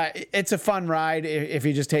it's a fun ride if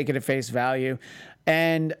you just take it at face value.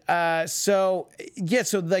 And so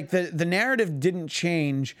the narrative didn't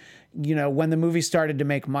change, when the movie started to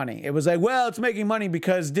make money. It was like, well, it's making money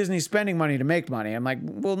because Disney's spending money to make money. I'm like,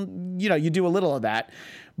 well, you do a little of that.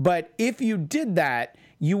 But if you did that,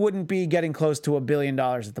 you wouldn't be getting close to $1 billion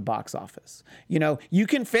at the box office. You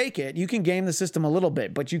can fake it. You can game the system a little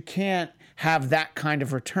bit, but you can't have that kind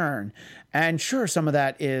of return. And sure, some of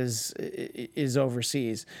that is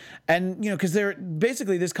overseas. And, because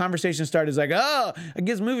basically this conversation started as like, oh, I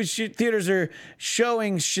guess movie theaters are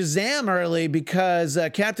showing Shazam early because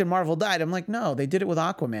Captain Marvel died. I'm like, no, they did it with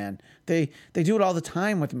Aquaman. They do it all the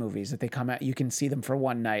time with movies that they come out. You can see them for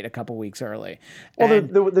one night a couple weeks early. Well,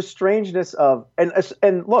 the strangeness of,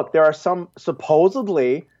 and look, there are some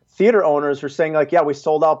supposedly theater owners who are saying like, yeah, we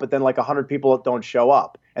sold out, but then like 100 people don't show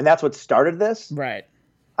up. And that's what started this. Right.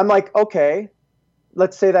 I'm like, okay,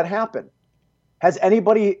 let's say that happened. Has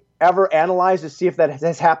anybody ever analyzed to see if that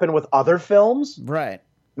has happened with other films? Right.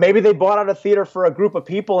 Maybe they bought out a theater for a group of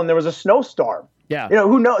people and there was a snowstorm. Yeah.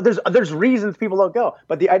 Who knows? There's reasons people don't go.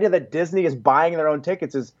 But the idea that Disney is buying their own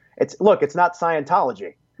tickets it's not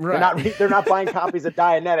Scientology. Right. They're not buying copies of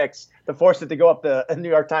Dianetics to force it to go up the New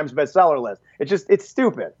York Times bestseller list. It's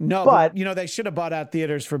stupid. No, but they should have bought out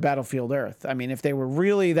theaters for Battlefield Earth. I mean, if they were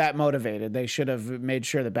really that motivated, they should have made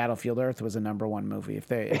sure that Battlefield Earth was a #1 movie. If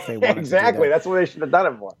they wanted exactly, to do that. That's what they should have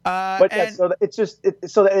done it for.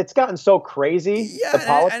 So it's gotten so crazy. Yeah, the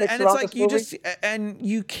politics and around it's like this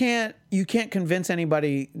movie. you can't convince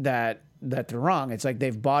anybody that they're wrong. It's like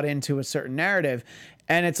they've bought into a certain narrative.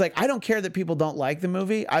 And it's like, I don't care that people don't like the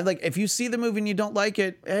movie. If you see the movie and you don't like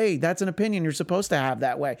it, hey, that's an opinion. You're supposed to have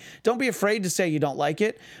that way. Don't be afraid to say you don't like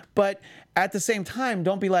it. But at the same time,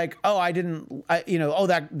 don't be like, oh,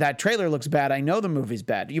 that trailer looks bad. I know the movie's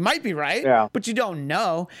bad. You might be right, but you don't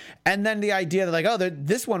know. And then the idea that like, oh,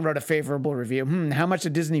 this one wrote a favorable review. How much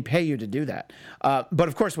did Disney pay you to do that? But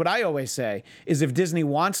of course, what I always say is if Disney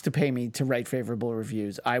wants to pay me to write favorable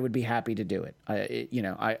reviews, I would be happy to do it.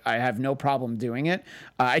 I have no problem doing it.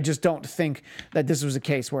 I just don't think that this was a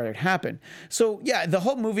case where it happened. So yeah, the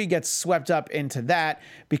whole movie gets swept up into that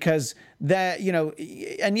because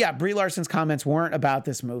Brie Larson's comments weren't about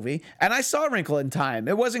this movie. And I saw Wrinkle in Time.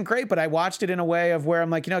 It wasn't great, but I watched it in a way of where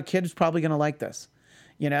I'm like, a kid's probably going to like this,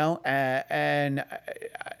 and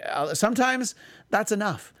sometimes that's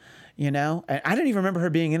enough. And I didn't even remember her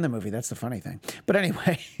being in the movie. That's the funny thing. But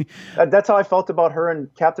anyway. That's how I felt about her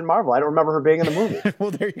and Captain Marvel. I don't remember her being in the movie.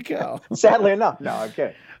 Well, there you go. Sadly enough. No, I'm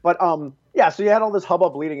kidding. But so you had all this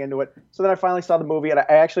hubbub leading into it. So then I finally saw the movie, and I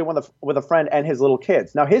actually went with a friend and his little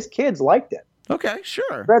kids. Now, his kids liked it. Okay,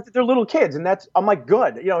 sure. They're little kids, and I'm like,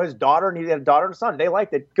 good. His daughter, and he had a daughter and a son. They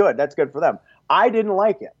liked it. Good. That's good for them. I didn't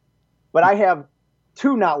like it. But I have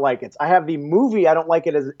two not like it. I have the movie, I don't like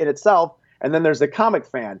it in itself, and then there's the comic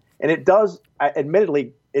fan. And it does,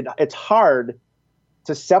 admittedly, it's hard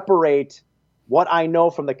to separate what I know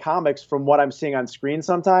from the comics from what I'm seeing on screen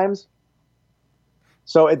sometimes.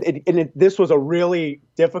 So this was a really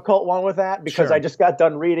difficult one with that because Sure. I just got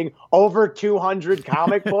done reading over 200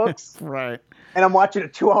 comic books. Right. And I'm watching a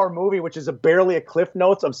 2-hour movie, which is barely a cliff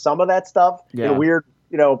notes of some of that stuff. Yeah. Weird,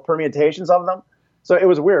 permutations of them. So it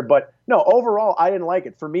was weird. But no, overall, I didn't like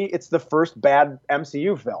it. For me, it's the first bad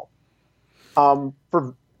MCU film.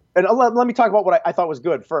 Let me talk about what I thought was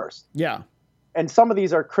good first. Yeah. And some of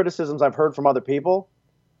these are criticisms I've heard from other people.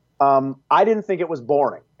 I didn't think it was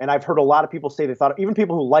boring. And I've heard a lot of people say they thought, even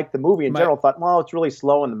people who liked the movie in general thought, well, it's really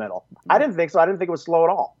slow in the middle. I didn't think so. I didn't think it was slow at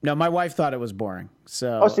all. No, my wife thought it was boring.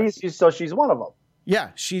 So She's one of them. Yeah,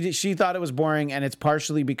 she thought it was boring, and it's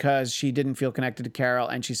partially because she didn't feel connected to Carol,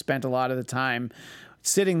 and she spent a lot of the time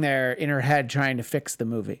sitting there in her head trying to fix the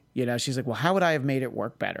movie. She's like, well, how would I have made it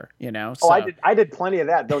work better? So, Oh, I did plenty of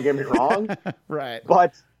that. Don't get me wrong. Right.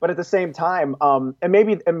 But at the same time, and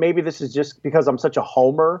maybe this is just because I'm such a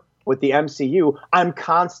homer with the MCU, I'm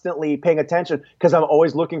constantly paying attention because I'm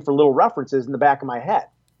always looking for little references in the back of my head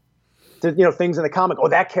to things in the comic. Oh,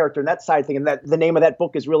 that character and that side thing, and that the name of that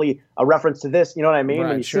book is really a reference to this. You know what I mean? Right,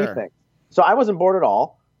 when you sure. see things. So I wasn't bored at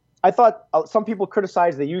all. I thought some people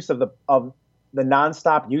criticized the use of the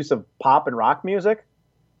nonstop use of pop and rock music.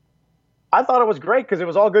 I thought it was great because it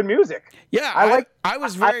was all good music. Yeah,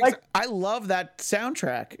 I love that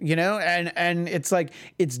soundtrack, and it's like,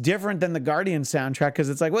 it's different than the Guardian soundtrack because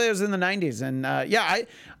it's like, well, it was in the 90s. And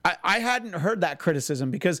I hadn't heard that criticism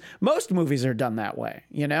because most movies are done that way,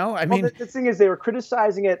 I mean, the thing is, they were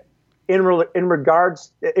criticizing it in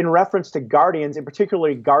reference to Guardians, and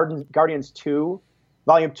particularly Guardians 2,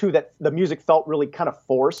 Volume 2, that the music felt really kind of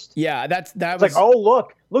forced. Yeah, that was like, oh,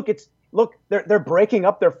 look, they're breaking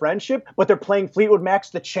up their friendship, but they're playing Fleetwood Mac's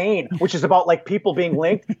The Chain, which is about like people being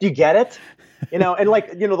linked. Do you get it? And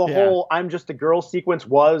the whole I'm Just a Girl sequence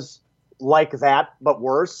was like that, but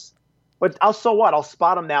worse. But so what? I'll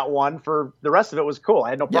spot them that one. For the rest of it was cool. I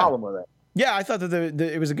had no problem with it. Yeah, I thought that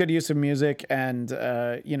it was a good use of music, and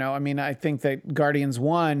I think that Guardians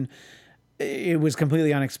 1, it was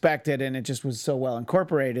completely unexpected, and it just was so well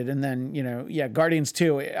incorporated. And then, Guardians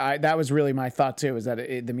 2, that was really my thought too, is that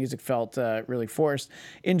the music felt really forced.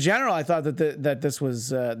 In general, I thought that this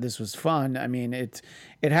was fun. I mean, it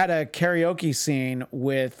had a karaoke scene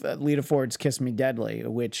with Lita Ford's "Kiss Me Deadly,"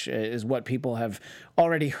 which is what people have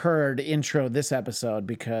already heard intro this episode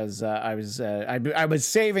because I was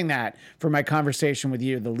saving that for my conversation with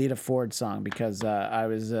you, the Lita Ford song, because I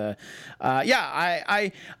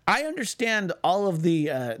understand all of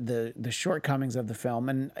the shortcomings of the film,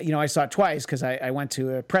 and I saw it twice because I went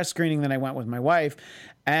to a press screening, then I went with my wife,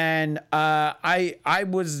 and I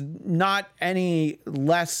was not any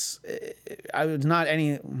less.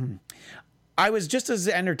 I was just as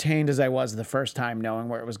entertained as I was the first time, knowing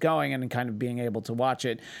where it was going and kind of being able to watch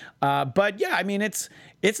it. But yeah, I mean, it's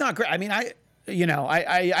not great. I mean, I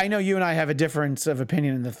know you and I have a difference of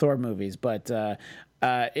opinion in the Thor movies, but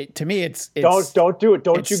to me, it's don't do it.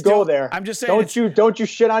 Don't you go there. I'm just saying, don't you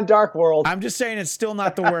shit on Dark World. I'm just saying it's still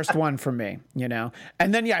not the worst one for me,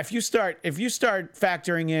 And then if you start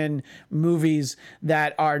factoring in movies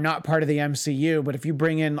that are not part of the MCU, but if you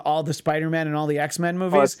bring in all the Spider-Man and all the X-Men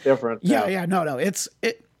movies, it's different.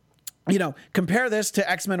 No, compare this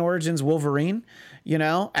to X-Men Origins Wolverine,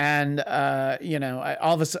 and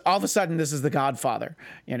all of a sudden this is The Godfather,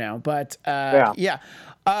 but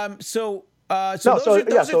So So those are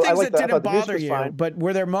things that I didn't thought the music bother was you, fine. but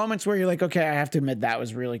were there moments where you're like, okay, I have to admit that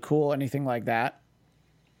was really cool, anything like that?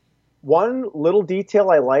 One little detail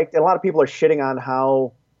I liked, and a lot of people are shitting on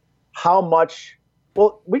how much.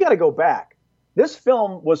 Well, we got to go back. This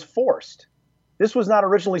film was forced. This was not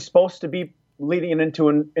originally supposed to be leading into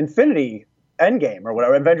an Infinity Endgame or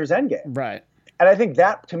whatever, Avengers Endgame. Right. And I think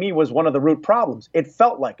that, to me, was one of the root problems. It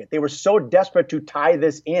felt like it. They were so desperate to tie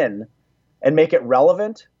this in and make it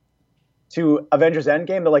relevant to Avengers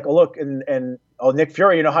Endgame. They're like, oh, look, and Nick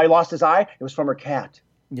Fury, you know how he lost his eye? It was from her cat.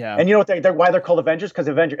 Yeah. And you know what why they're called Avengers? Because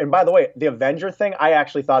Avenger. And by the way, the Avenger thing, I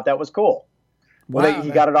actually thought that was cool. Wow, he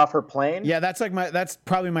got it off her plane. Yeah, that's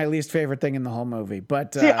probably my least favorite thing in the whole movie.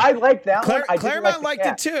 But see, I like that one. Claremont liked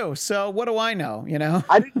it too. So what do I know? You know,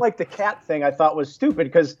 I didn't like the cat thing. I thought was stupid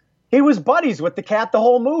because he was buddies with the cat the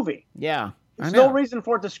whole movie. Yeah, there's no reason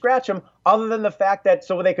for it to scratch him other than the fact that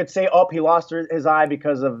so they could say, oh, he lost his eye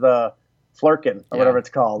because of the flirkin or whatever it's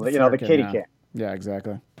called. The kitty cat. Yeah,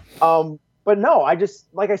 exactly. But no, I just,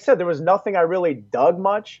 like I said, there was nothing I really dug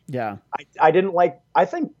much. Yeah. I didn't like, I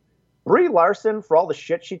think Brie Larson, for all the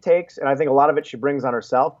shit she takes, and I think a lot of it she brings on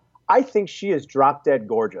herself, I think she is drop dead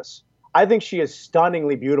gorgeous. I think she is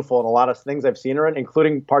stunningly beautiful in a lot of things I've seen her in,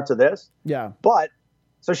 including parts of this. Yeah. But,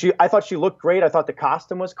 I thought she looked great. I thought the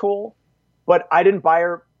costume was cool. But I didn't buy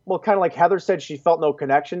her. Well, kind of like Heather said, she felt no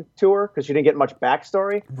connection to her because she didn't get much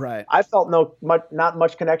backstory. Right. I felt not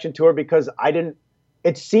much connection to her because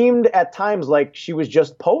it seemed at times like she was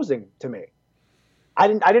just posing to me. I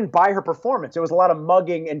didn't buy her performance. It was a lot of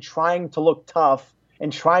mugging and trying to look tough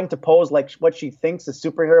and trying to pose like what she thinks a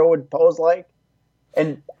superhero would pose like.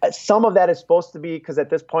 And some of that is supposed to be because at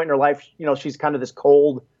this point in her life, she's kind of this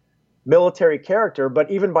cold military character. But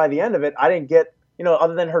even by the end of it, I didn't get,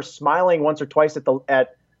 other than her smiling once or twice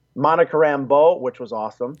at Monica Rambeau, which was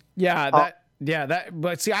awesome. Yeah,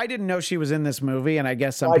 but see, I didn't know she was in this movie, and I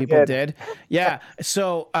guess some people did. Yeah.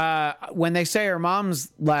 So when they say her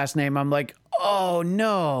mom's last name, I'm like, oh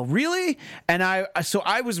no, really? And I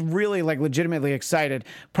was really like legitimately excited,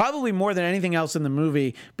 probably more than anything else in the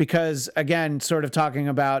movie, because again, sort of talking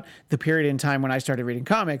about the period in time when I started reading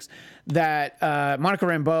comics, that Monica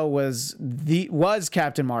Rambeau was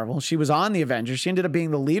Captain Marvel. She was on the Avengers. She ended up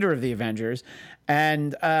being the leader of the Avengers.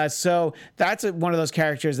 And so that's one of those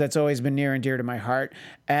characters that's always been near and dear to my heart.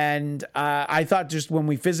 And I thought just when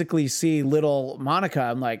we physically see little Monica,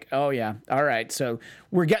 I'm like, oh yeah, all right. So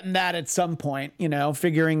we're getting that at some point,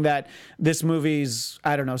 figuring that this movie's,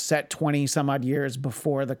 I don't know, set 20 some odd years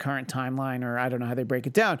before the current timeline, or I don't know how they break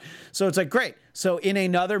it down. So it's like, great. So in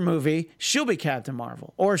another movie, she'll be Captain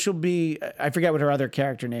Marvel, or she'll be, I forget what her other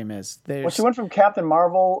character name is. She went from Captain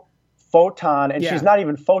Marvel, Photon, and she's not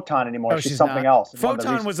even Photon anymore. She's something else.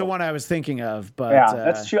 Photon was the one I was thinking of, but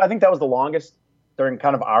that's true. I think that was the longest during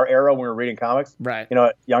kind of our era when we were reading comics. Right.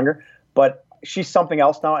 Younger. But she's something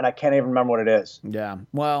else now, and I can't even remember what it is. Yeah.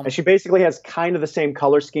 Well, and she basically has kind of the same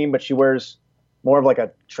color scheme, but she wears more of like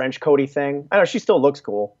a trench coaty thing. I don't know. She still looks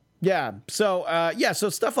cool. Yeah. So so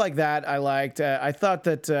stuff like that I liked. I thought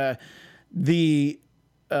that the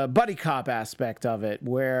buddy cop aspect of it,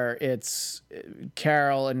 where it's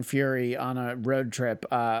Carol and Fury on a road trip,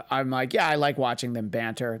 I'm like, yeah, I like watching them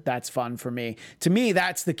banter. That's fun for me. To me,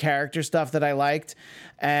 that's the character stuff that I liked,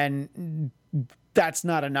 and that's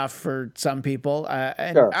not enough for some people.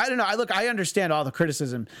 And sure. I don't know. I understand all the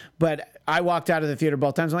criticism, but I walked out of the theater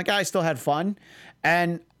both times. I'm like, I still had fun,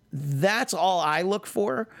 and that's all I look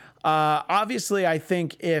for. Obviously, I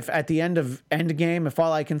think if at the end of Endgame, if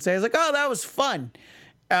all I can say is like, oh, that was fun,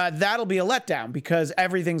 that'll be a letdown because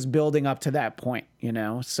everything's building up to that point,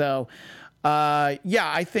 So,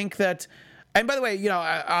 I think that. And by the way,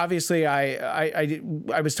 obviously,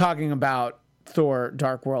 I was talking about Thor: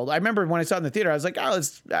 Dark World. I remember when I saw it in the theater, I was like,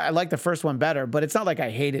 I like the first one better, but it's not like I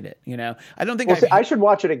hated it. I don't think I should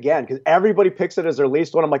watch it again because everybody picks it as their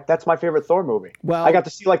least one. I'm like, that's my favorite Thor movie. Well, I got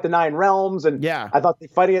to see like the 9 realms, and I thought they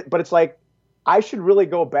fighting it, but it's like I should really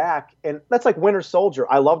go back, and that's like Winter Soldier.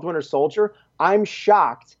 I loved Winter Soldier. I'm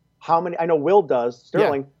shocked how many. I know Will does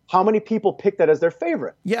Sterling. How many people pick that as their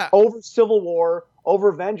favorite? Yeah, over Civil War, over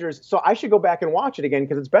Avengers. So I should go back and watch it again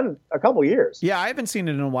because it's been a couple years. Yeah, I haven't seen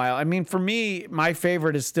it in a while. I mean, for me, my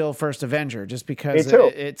favorite is still First Avenger, just because me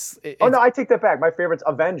too. It's oh no, I take that back. My favorite's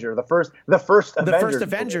Avenger, the first Avengers. The first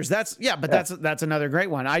Avengers. That's another great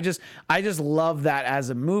one. I just love that as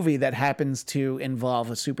a movie that happens to involve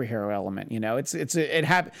a superhero element.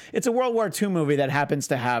 It's a World War II movie that happens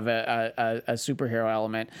to have a superhero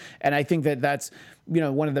element, and I think that's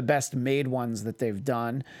one of the best made ones that they've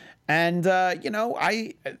done. And,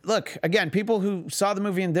 I look, again, people who saw the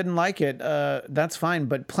movie and didn't like it, that's fine.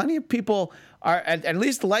 But plenty of people are at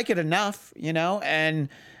least like it enough, and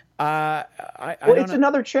it's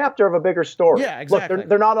another chapter of a bigger story. Yeah, exactly. Look,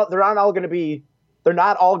 they're not all going to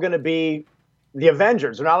be the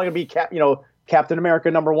Avengers. They're not all going to be Captain America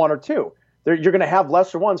number 1 or 2. You're going to have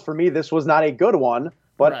lesser ones. For me, this was not a good one.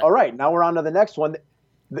 But all right, now we're on to the next one.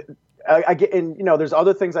 I get, and there's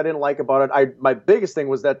other things I didn't like about it. My biggest thing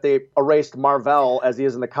was that they erased Mar-Vell as he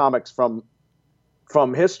is in the comics from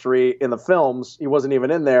history in the films. He wasn't even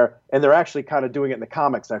in there, and they're actually kind of doing it in the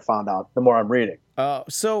comics. I found out the more I'm reading.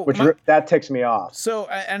 That ticks me off. So,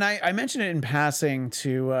 and I mentioned it in passing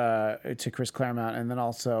to Chris Claremont, and then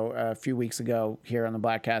also a few weeks ago here on the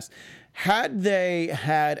Bladtcast. Had they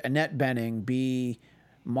had Annette Bening be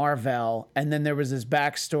Mar-Vell, and then there was this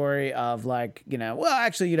backstory of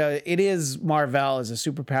it is Mar-Vell as a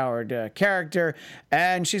superpowered character,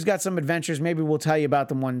 and she's got some adventures. Maybe we'll tell you about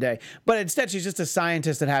them one day. But instead, she's just a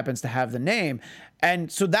scientist that happens to have the name.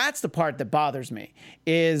 And so that's the part that bothers me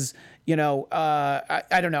is,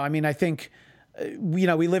 I don't know. I mean, I think, we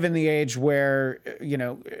live in the age where,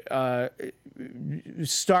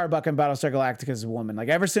 Starbuck and Battlestar Galactica is a woman. Like,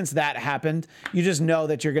 ever since that happened, you just know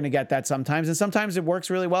that you're going to get that sometimes. And sometimes it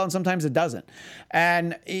works really well and sometimes it doesn't.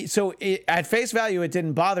 And so at face value, it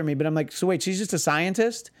didn't bother me. But I'm like, so wait, she's just a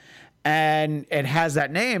scientist? And it has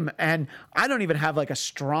that name, and I don't even have like a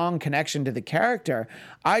strong connection to the character.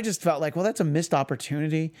 I just felt like, well, that's a missed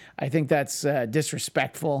opportunity. I think that's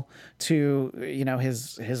disrespectful to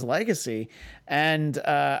his legacy. And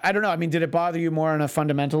I don't know. I mean, did it bother you more on a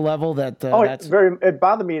fundamental level? It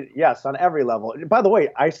bothered me. Yes, on every level. By the way,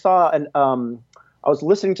 I saw I was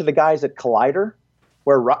listening to the guys at Collider,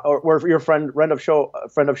 where your friend of show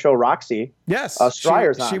Roxy, yes,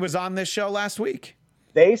 Streyer's on. She was on this show last week.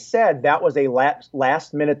 They said that was a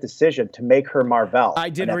last minute decision to make her Mar-Vell. I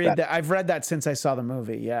did read that. I've read that since I saw the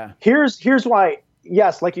movie. Yeah. Here's why.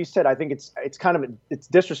 Yes, like you said, I think it's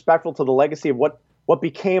disrespectful to the legacy of what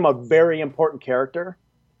became a very important character.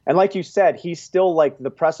 And like you said, he's still like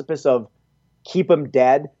the precipice of keep him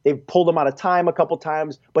dead. They've pulled him out of time a couple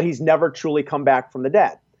times, but he's never truly come back from the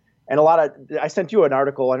dead. And I sent you an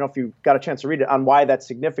article, I don't know if you got a chance to read it, on why that's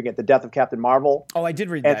significant, the death of Captain Marvel. Oh, I did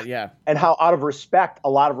read that, yeah. And how out of respect, a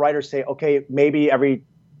lot of writers say, okay, maybe every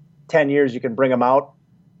 10 years you can bring him out,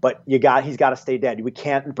 but he's got to stay dead. We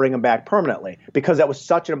can't bring him back permanently because that was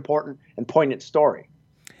such an important and poignant story.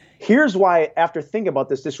 Here's why, after thinking about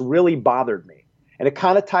this really bothered me. And it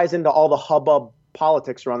kind of ties into all the hubbub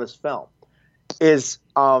politics around this film, is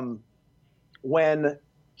when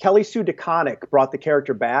Kelly Sue DeConnick brought the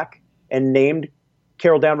character back and named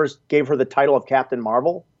Carol Danvers, gave her the title of Captain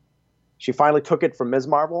Marvel. She finally took it from Ms.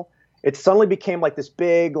 Marvel. It suddenly became like this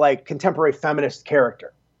big, like, contemporary feminist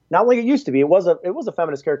character. Not like it used to be. It was a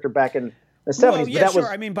feminist character back in the 70s. Well, yeah, sure.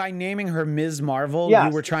 I mean, by naming her Ms. Marvel, you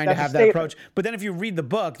were trying to have that approach. But then if you read the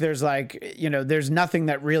book, there's there's nothing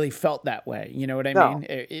that really felt that way. You know what I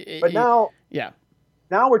mean?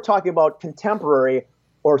 Now we're talking about contemporary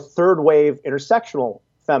or third wave intersectional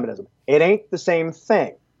feminism. It ain't the same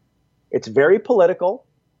thing. It's very political,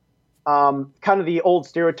 kind of the old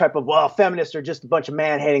stereotype of, well, feminists are just a bunch of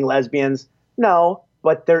man-hating lesbians. No,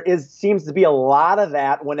 but seems to be a lot of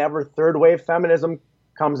that whenever third wave feminism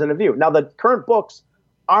comes into view. Now, the current books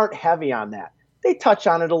aren't heavy on that. They touch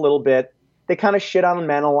on it a little bit. They kind of shit on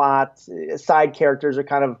men a lot. Side characters are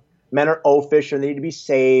kind of, men are oafish and they need to be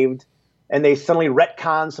saved. And they suddenly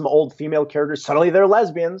retcon some old female characters. Suddenly they're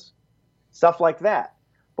lesbians. Stuff like that.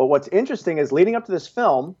 But what's interesting is leading up to this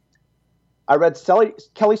film, I read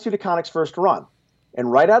Kelly Sue DeConnick's first run.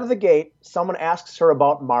 And right out of the gate, someone asks her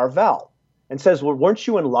about Mar-Vell and says, well, weren't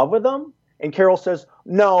you in love with him? And Carol says,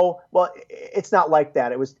 no, well, it's not like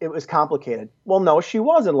that. It was complicated. Well, no, she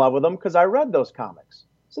was in love with him because I read those comics.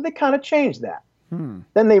 So they kind of changed that.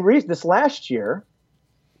 Then they read this last year.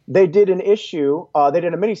 They did an issue. They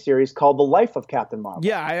did a miniseries called "The Life of Captain Marvel."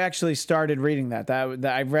 Yeah, I actually started reading that. That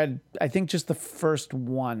I read, I think, just the first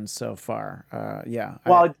one so far. Yeah.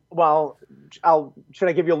 Should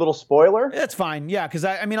I give you a little spoiler? That's fine. Yeah, because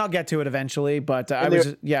I mean, I'll get to it eventually. But I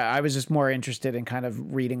was just more interested in kind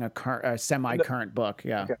of reading a semi-current book.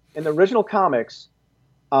 Yeah. Okay. In the original comics,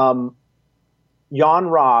 Jan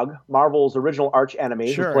Rog, Marvel's original arch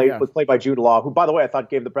enemy, was played by Jude Law, who, by the way, I thought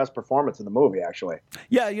gave the best performance in the movie, actually.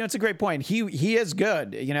 Yeah, it's a great point. He is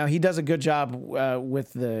good. He does a good job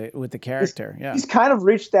with the character. He's kind of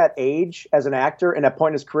reached that age as an actor and that point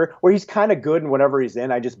in his career where he's kind of good in whatever he's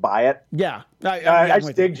in. I just buy it. Yeah. I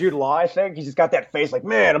just dig Jude Law, I think. He's just got that face like,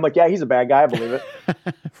 man, I'm like, yeah, he's a bad guy, I believe it.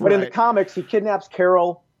 But in the comics, he kidnaps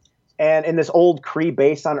Carol and in this old Kree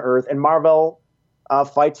base on Earth, and Mar-Vell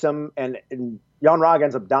fights him, and Yon-Rogg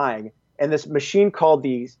ends up dying. And this machine called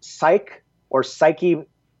the Psyche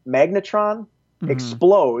Magnetron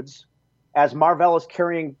explodes as Mar-Vell is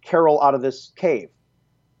carrying Carol out of this cave.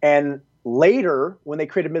 And later, when they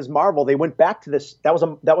created Ms. Marvel, they went back to this. That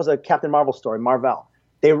was a Captain Marvel story, Mar-Vell.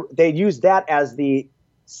 They used that as the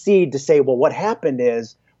seed to say, well, what happened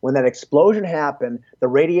is when that explosion happened, the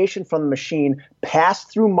radiation from the machine passed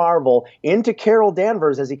through Mar-Vell into Carol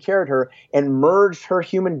Danvers as he carried her and merged her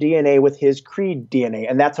human DNA with his Kree DNA.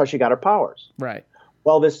 And that's how she got her powers. Right.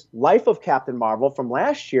 Well, this Life of Captain Marvel from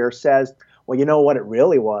last year says, well, you know what it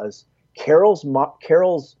really was? Carol's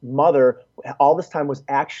mother all this time was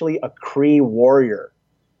actually a Kree warrior.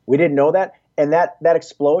 We didn't know that. And that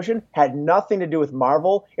explosion had nothing to do with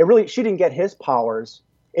Mar-Vell. She didn't get his powers.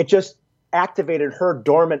 It just activated her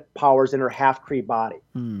dormant powers in her half Kree body.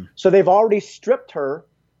 So they've already stripped her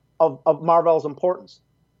of Mar-Vell's importance.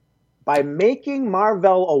 By making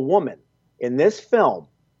Mar-Vell a woman in this film,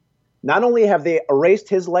 not only have they erased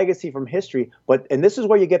his legacy from history, and this is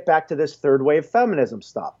where you get back to this third wave feminism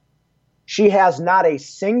stuff. She has not a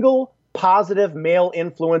single positive male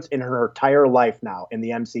influence in her entire life now in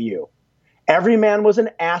the MCU. Every man was an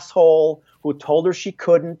asshole who told her she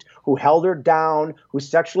couldn't, who held her down, who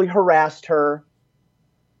sexually harassed her.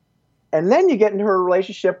 And then you get into her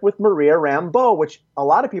relationship with Maria Rambeau, which a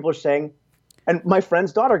lot of people are saying, and my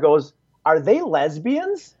friend's daughter goes, are they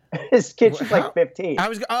lesbians? His kid, she's like 15.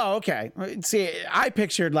 Okay. See, I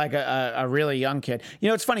pictured like a really young kid. You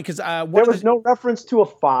know, it's funny because there was no reference to a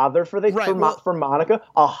father for Monica,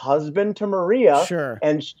 a husband to Maria. Sure.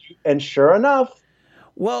 And sure enough,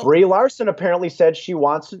 Brie Larson apparently said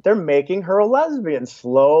they're making her a lesbian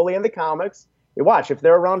slowly in the comics. You watch, if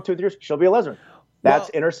they're around 2 years, she'll be a lesbian.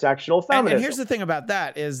 That's intersectional feminism. And here's the thing about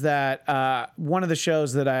that is that one of the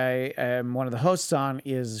shows that I am one of the hosts on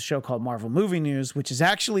is a show called Marvel Movie News, which is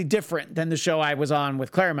actually different than the show I was on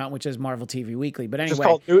with Claremont, which is Marvel TV Weekly. But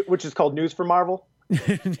anyway, which is called News for Marvel.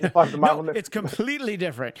 No, it's completely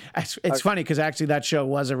different. It's funny because actually that show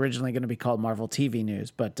was originally going to be called Marvel TV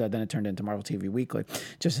News, but then it turned into Marvel TV Weekly,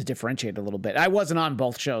 just to differentiate a little bit. I wasn't on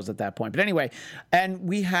both shows at that point. But anyway, and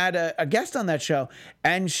we had a guest on that show,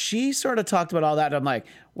 and she sort of talked about all that. I'm like,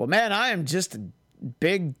 well, man, I am just a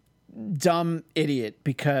big dumb idiot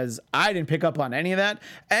because I didn't pick up on any of that,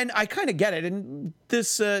 and I kind of get it. And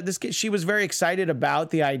this kid, she was very excited about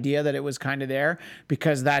the idea that it was kind of there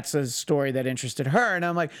because that's a story that interested her. And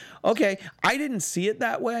I'm like, okay, I didn't see it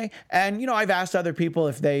that way. And I've asked other people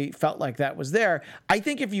if they felt like that was there. I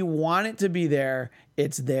think if you want it to be there,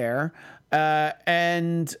 it's there.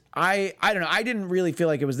 And I don't know. I didn't really feel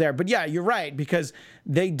like it was there, but yeah, you're right, because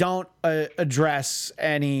they don't address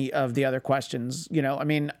any of the other questions. I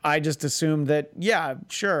mean, I just assumed that, yeah,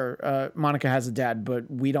 sure, Monica has a dad, but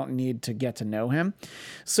we don't need to get to know him.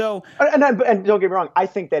 So, and don't get me wrong, I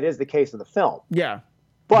think that is the case in the film. Yeah,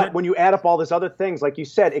 but when you add up all these other things, like you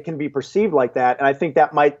said, it can be perceived like that, and I think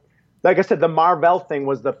that might. Like I said, the Mar-Vell thing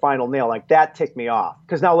was the final nail. Like, that ticked me off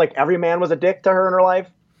because now, like, every man was a dick to her in her life.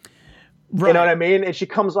 Right. You know what I mean? And she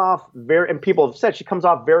comes off and people have said she comes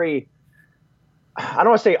off very, I don't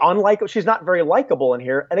want to say unlikable. She's not very likable in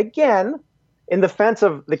here. And again, in defense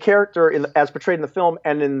of the character as portrayed in the film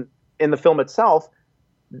and in the film itself,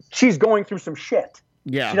 she's going through some shit.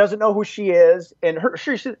 Yeah. She doesn't know who she is. And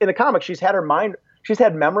in the comic, she's had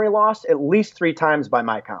memory loss at least 3 times by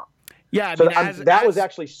my count. Yeah, that was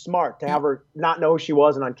actually smart to have her not know who she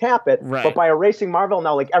was and uncap it. Right. But by erasing Mar-Vell,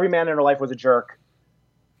 now like every man in her life was a jerk.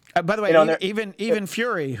 By the way, even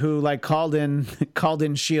Fury, who like called in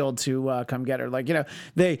Shield to come get her, like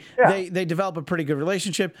they develop a pretty good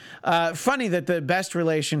relationship. Funny that the best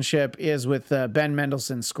relationship is with Ben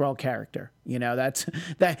Mendelsohn's Skrull character.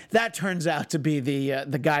 That turns out to be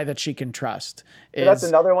the guy that she can trust. That's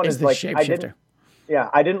another one. Is the shapeshifter.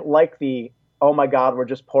 I didn't like the oh my God, we're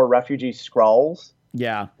just poor refugee Skrulls.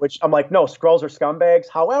 Yeah, which I'm like, no, Skrulls are scumbags.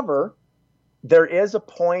 However, there is a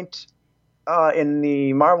point. In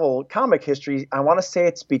the Marvel comic history, I want to say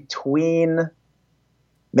it's between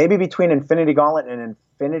Infinity Gauntlet and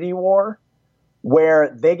Infinity War,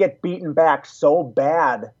 where they get beaten back so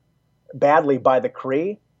badly by the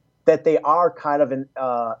Kree that they are kind of and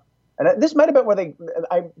this might have been where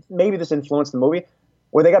maybe this influenced the movie,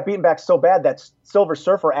 where they got beaten back so bad that Silver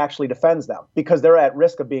Surfer actually defends them because they're at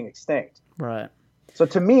risk of being extinct. Right. So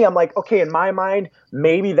to me, I'm like, okay, in my mind,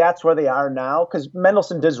 maybe that's where they are now. Because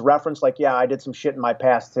Mendelsohn does reference, like, yeah, I did some shit in my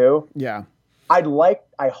past too. Yeah. I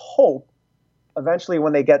hope, eventually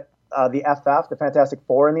when they get the Fantastic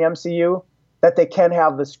Four in the MCU, that they can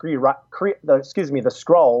have the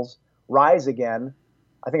Skrulls rise again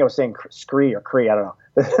I think I was saying Scree or Cree, I don't know.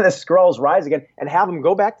 The Skrulls rise again and have them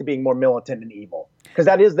go back to being more militant and evil. Because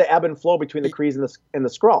that is the ebb and flow between the Krees and the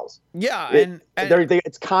Skrulls. Yeah,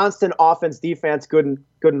 it's constant offense, defense, good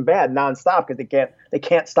and bad, nonstop. Because they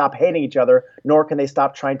can't stop hating each other, nor can they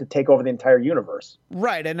stop trying to take over the entire universe.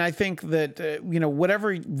 Right, and I think that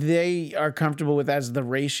whatever they are comfortable with as the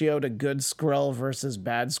ratio to good Skrull versus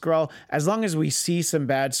bad Skrull, as long as we see some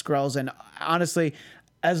bad Skrulls, and honestly,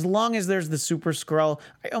 as long as there's the Super Skrull,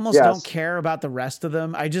 I almost don't care about the rest of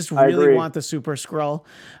them. I just really want the Super Skrull.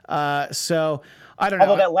 So I don't know.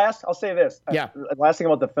 Although I'll say this. Yeah. Last thing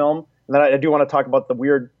about the film, and then I do want to talk about the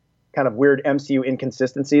weird MCU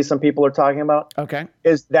inconsistencies some people are talking about. Okay.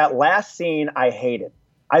 Is that last scene I hated.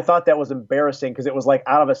 I thought that was embarrassing because it was like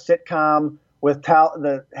out of a sitcom with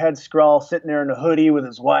the head Skrull sitting there in a hoodie with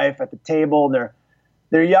his wife at the table, and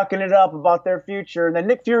they're yucking it up about their future, and then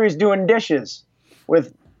Nick Fury's doing dishes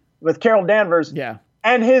with Carol Danvers. Yeah.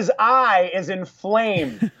 And his eye is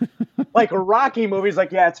inflamed. Like a Rocky movie. He's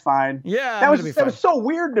like, yeah, it's fine. Yeah. That was so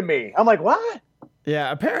weird to me. I'm like, what?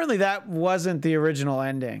 Yeah, apparently that wasn't the original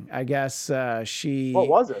ending. I guess What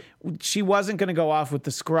was it? She wasn't going to go off with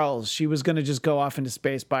the Skrulls. She was going to just go off into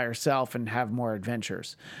space by herself and have more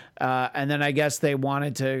adventures. And then I guess they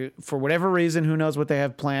wanted to, for whatever reason, who knows what they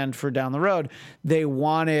have planned for down the road, they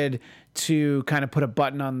wanted to kind of put a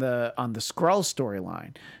button on the Skrull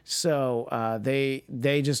storyline. So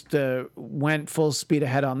they just went full speed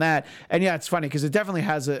ahead on that. And yeah, it's funny because it definitely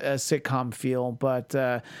has a sitcom feel, but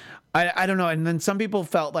I don't know. And then some people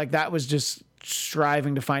felt like that was just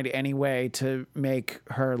striving to find any way to make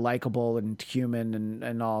her likable and human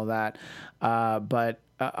and all that. But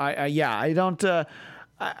I don't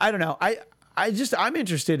know. I'm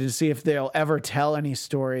interested to see if they'll ever tell any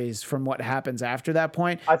stories from what happens after that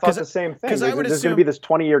point. I thought the same thing. Because there's going to be this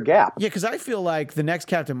 20-year gap. Yeah, because I feel like the next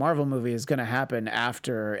Captain Marvel movie is going to happen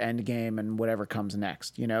after Endgame and whatever comes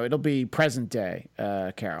next. It'll be present day,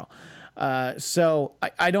 Carol. So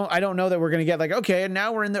I don't know that we're going to get like, okay, and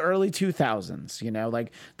now we're in the early 2000s,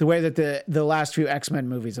 like the way that the last few X-Men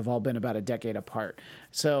movies have all been about a decade apart.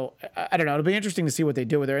 So I don't know. It'll be interesting to see what they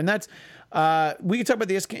do with her. And that's, we can talk about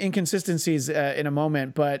the inconsistencies in a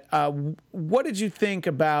moment, but what did you think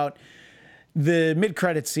about the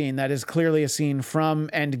mid-credit scene? That is clearly a scene from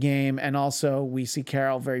Endgame. And also we see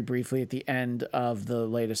Carol very briefly at the end of the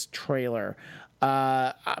latest trailer.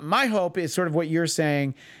 My hope is sort of what you're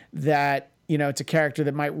saying, that it's a character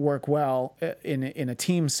that might work well in a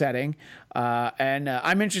team setting, and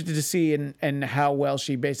I'm interested to see in how well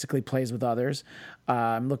she basically plays with others.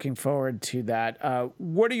 I'm looking forward to that.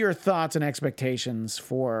 What are your thoughts and expectations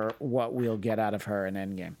for what we'll get out of her in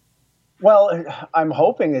Endgame? Well, I'm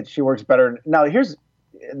hoping that she works better. Now,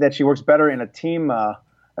 she works better in a team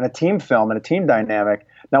film and a team dynamic.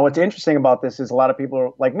 Now, what's interesting about this is a lot of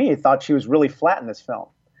people like me thought she was really flat in this film.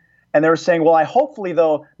 And they were saying, well, hopefully,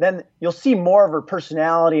 though, then you'll see more of her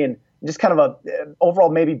personality and just kind of a overall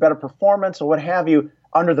maybe better performance or what have you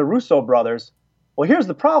under the Russo brothers. Well, here's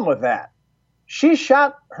the problem with that. She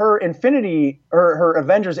shot her her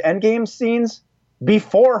Avengers Endgame scenes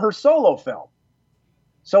before her solo film.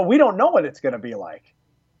 So we don't know what it's going to be like.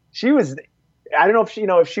 I don't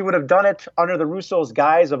know if she would have done it under the Russo's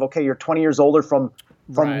guise of, okay, you're 20 years older from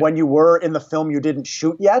Right. when you were in the film you didn't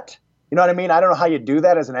shoot yet. You know what I mean? I don't know how you do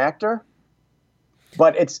that as an actor,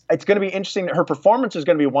 but it's going to be interesting. Her performance is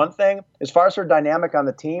going to be one thing. As far as her dynamic on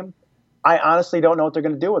the team, I honestly don't know what they're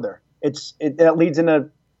going to do with her. It leads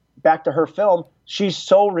back to her film. She's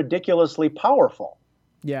so ridiculously powerful.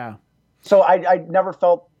 Yeah. So I never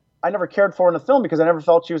cared for her in the film because I never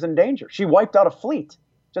felt she was in danger. She wiped out a fleet.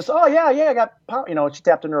 Just, oh yeah, I got power. She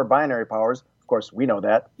tapped into her binary powers. Of course, we know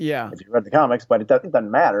that. Yeah. If you read the comics, but it doesn't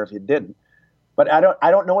matter if you didn't. But I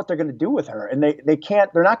don't know what they're going to do with her, and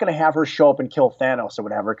they're not going to have her show up and kill Thanos or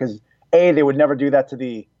whatever, because they would never do that to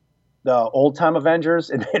the old time Avengers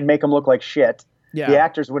and make them look like shit. Yeah. The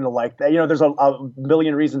actors wouldn't have liked that. There's a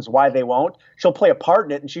million reasons why they won't. She'll play a part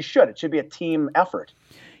in it, and she should. It should be a team effort.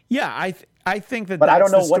 Yeah, I think that. But that's I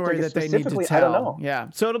don't know the what story that they need to tell. I don't know. Yeah,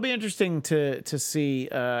 so it'll be interesting to see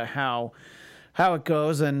how it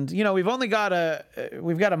goes, and we've got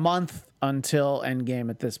a month until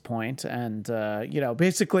Endgame at this point, and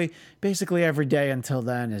basically every day until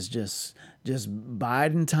then is just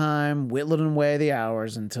biding time, whittling away the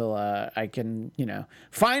hours until I can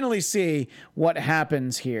finally see what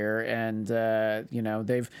happens here, and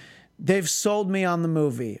they've sold me on the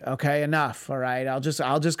movie. Okay, enough. All right, I'll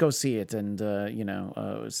just go see it and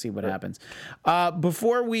see what happens.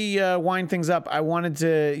 Before we wind things up, I wanted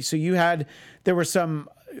to. So there were some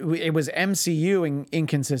it was MCU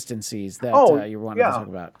inconsistencies that you wanted to talk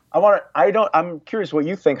about. I'm curious what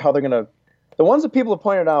you think. How they're gonna. The ones that people have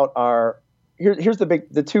pointed out are here's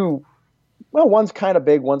the two. Well, one's kind of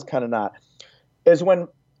big, one's kind of not. Is when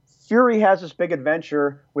Fury has this big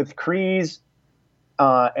adventure with Krees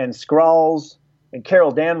and Skrulls and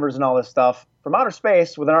Carol Danvers and all this stuff from outer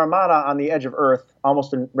space with an armada on the edge of Earth,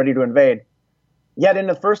 almost ready to invade. Yet in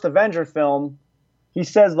the first Avenger film, he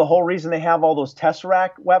says the whole reason they have all those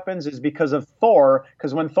Tesseract weapons is because of Thor,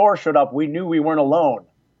 because when Thor showed up, we knew we weren't alone.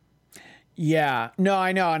 Yeah, no,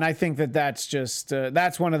 I know, and I think that's just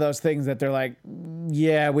that's one of those things that they're like,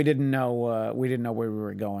 yeah, we didn't know where we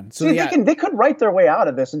were going. So see, they could write their way out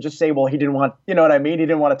of this and just say, well, he didn't want, you know what I mean? He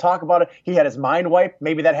didn't want to talk about it. He had his mind wiped.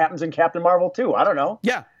 Maybe that happens in Captain Marvel too. I don't know.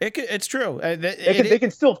 Yeah, it's true. They can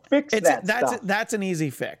still fix that stuff. That's an easy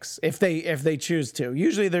fix if they choose to.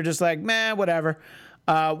 Usually they're just like, meh, whatever.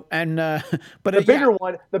 But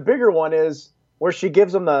the bigger one is where she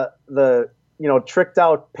gives him the tricked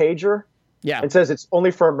out pager. Yeah. And says it's only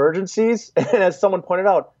for emergencies. And as someone pointed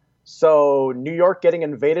out, so New York getting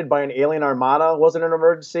invaded by an alien armada wasn't an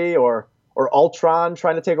emergency, or Ultron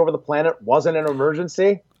trying to take over the planet wasn't an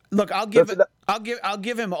emergency. Look, I'll give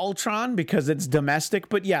him Ultron because it's domestic,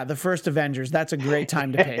 but yeah, the first Avengers, that's a great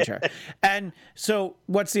time to page her. And so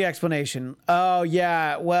what's the explanation? Oh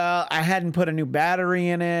yeah, well, I hadn't put a new battery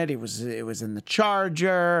in it. It was in the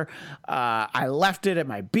charger. I left it at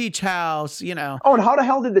my beach house, Oh, and how the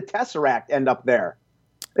hell did the Tesseract end up there?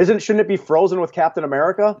 Shouldn't it be frozen with Captain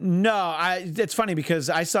America? No, it's funny because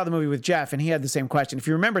I saw the movie with Jeff and he had the same question. If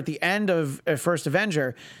you remember at the end of First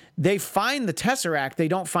Avenger, they find the Tesseract, they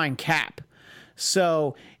don't find Cap.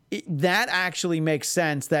 So that actually makes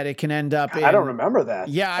sense that it can end up I don't remember that.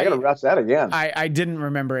 Yeah. I got to watch that again. I didn't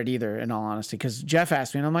remember it either, in all honesty, because Jeff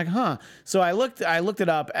asked me and I'm like, huh. So I looked it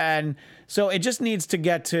up, and so it just needs to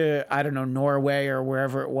get to, I don't know, Norway or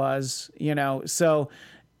wherever it was, so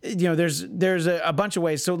there's a bunch of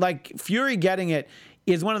ways. So like Fury getting it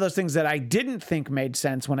is one of those things that I didn't think made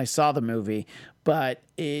sense when I saw the movie, but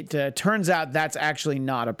it turns out that's actually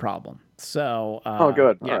not a problem. So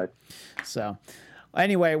good. Yeah. All right. So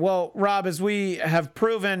anyway, well, Rob, as we have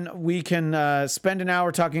proven, we can spend an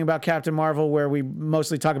hour talking about Captain Marvel, where we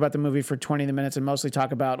mostly talk about the movie for 20 minutes and mostly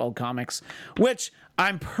talk about old comics, which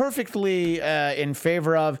I'm perfectly in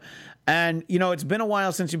favor of. And it's been a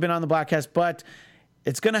while since you've been on the Bladtcast, but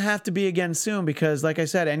it's going to have to be again soon because, like I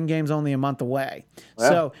said, Endgame's only a month away. Yeah.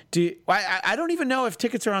 So I don't even know if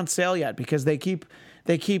tickets are on sale yet because they keep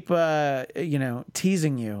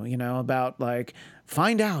teasing you, about like,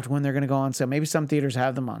 find out when they're going to go on sale. Maybe some theaters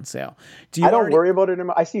have them on sale. I don't worry about it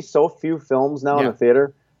anymore. I see so few films now in the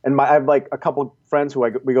theater. And I have like a couple friends who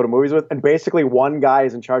we go to movies with, and basically one guy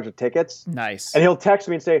is in charge of tickets. Nice. And he'll text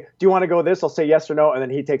me and say, do you want to go this? I'll say yes or no. And then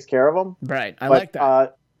he takes care of them. Right. I like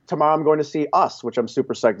that. Tomorrow I'm going to see Us, which I'm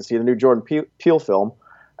super psyched to see, the new Jordan Peele film.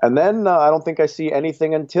 And then I don't think I see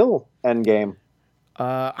anything until Endgame.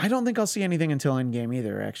 I don't think I'll see anything until Endgame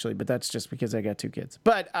either, actually, but that's just because I got two kids.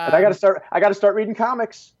 But I got to start reading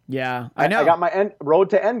comics. Yeah, I know. I got my Road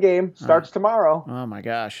to Endgame starts tomorrow. Oh my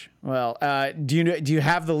gosh. Well, do you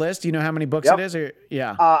have the list? Do you know how many books it is? Or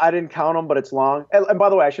yeah. I didn't count them, but it's long. And by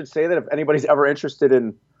the way, I should say that if anybody's ever interested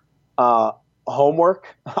in a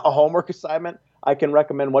homework assignment, I can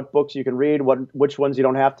recommend what books you can read, which ones you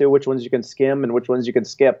don't have to, which ones you can skim, and which ones you can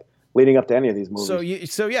skip leading up to any of these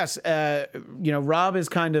movies. So yes, Rob is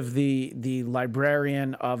kind of the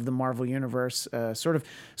librarian of the Marvel universe, sort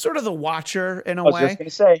of the watcher in a way. I was just going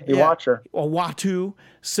to say, the watcher. A Watu.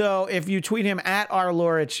 So if you tweet him at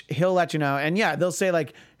 @RLaurich, he'll let you know. And yeah, they'll say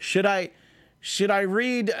like, should I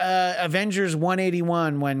read Avengers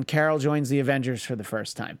 181 when Carol joins the Avengers for the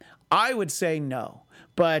first time? I would say no.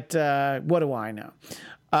 But what do I know?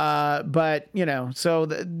 But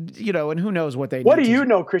and who knows what they. What do you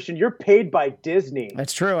know, Christian? You're paid by Disney.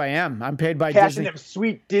 That's true. I am. I'm paid by Cashing Disney. them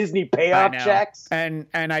sweet Disney payoff checks. And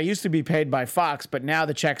I used to be paid by Fox, but now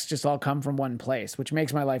the checks just all come from one place, which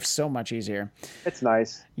makes my life so much easier. It's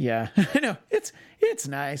nice. Yeah, I know. It's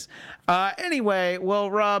nice. Anyway,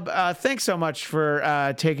 well, Rob, thanks so much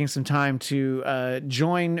for taking some time to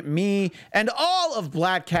join me and all of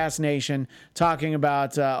Bladtcast Nation talking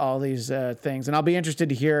about all these things. And I'll be interested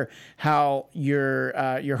to hear how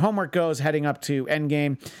your homework goes heading up to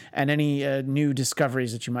Endgame and any new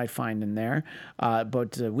discoveries that you might find in there.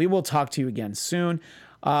 But we will talk to you again soon.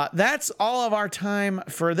 That's all of our time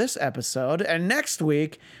for this episode. And next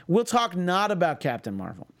week, we'll talk not about Captain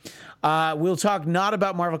Marvel. We'll talk not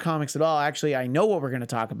about Marvel Comics at all. Actually, I know what we're going to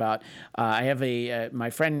talk about. I have my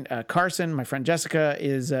friend Carson, my friend Jessica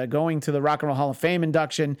is going to the Rock and Roll Hall of Fame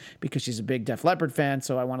induction because she's a big Def Leppard fan.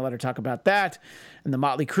 So I want to let her talk about that and the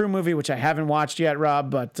Motley Crue movie, which I haven't watched yet,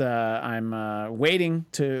 Rob, but I'm waiting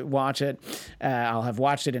to watch it. I'll have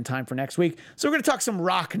watched it in time for next week. So we're going to talk some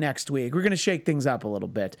rock next week. We're going to shake things up a little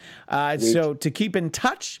bit. So to keep in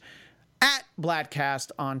touch, at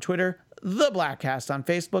Bladtcast on Twitter, The Bladtcast on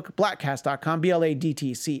Facebook, bladtcast.com,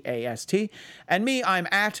 Bladtcast. And me, I'm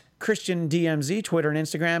at Christian DMZ, Twitter and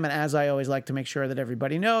Instagram. And as I always like to make sure that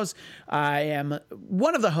everybody knows, I am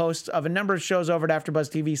one of the hosts of a number of shows over at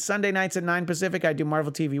AfterBuzz TV. Sunday nights at 9 Pacific, I do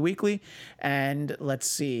Marvel TV Weekly. And let's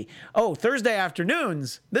see. Oh, Thursday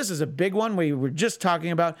afternoons. This is a big one. We were just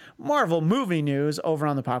talking about Marvel movie news over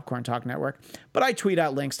on the Popcorn Talk Network. But I tweet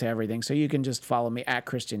out links to everything, so you can just follow me at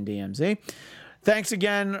Christian DMZ. Thanks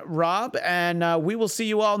again, Rob, and we will see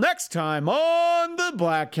you all next time on the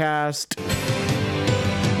Bladtcast.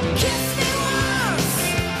 Kiss me once,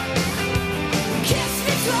 kiss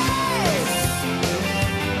me twice.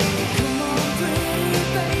 Come on, pretty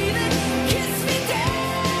baby, kiss me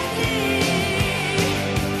daddy.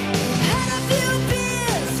 Had a few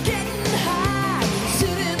beers, getting high,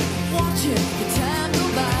 sitting watching the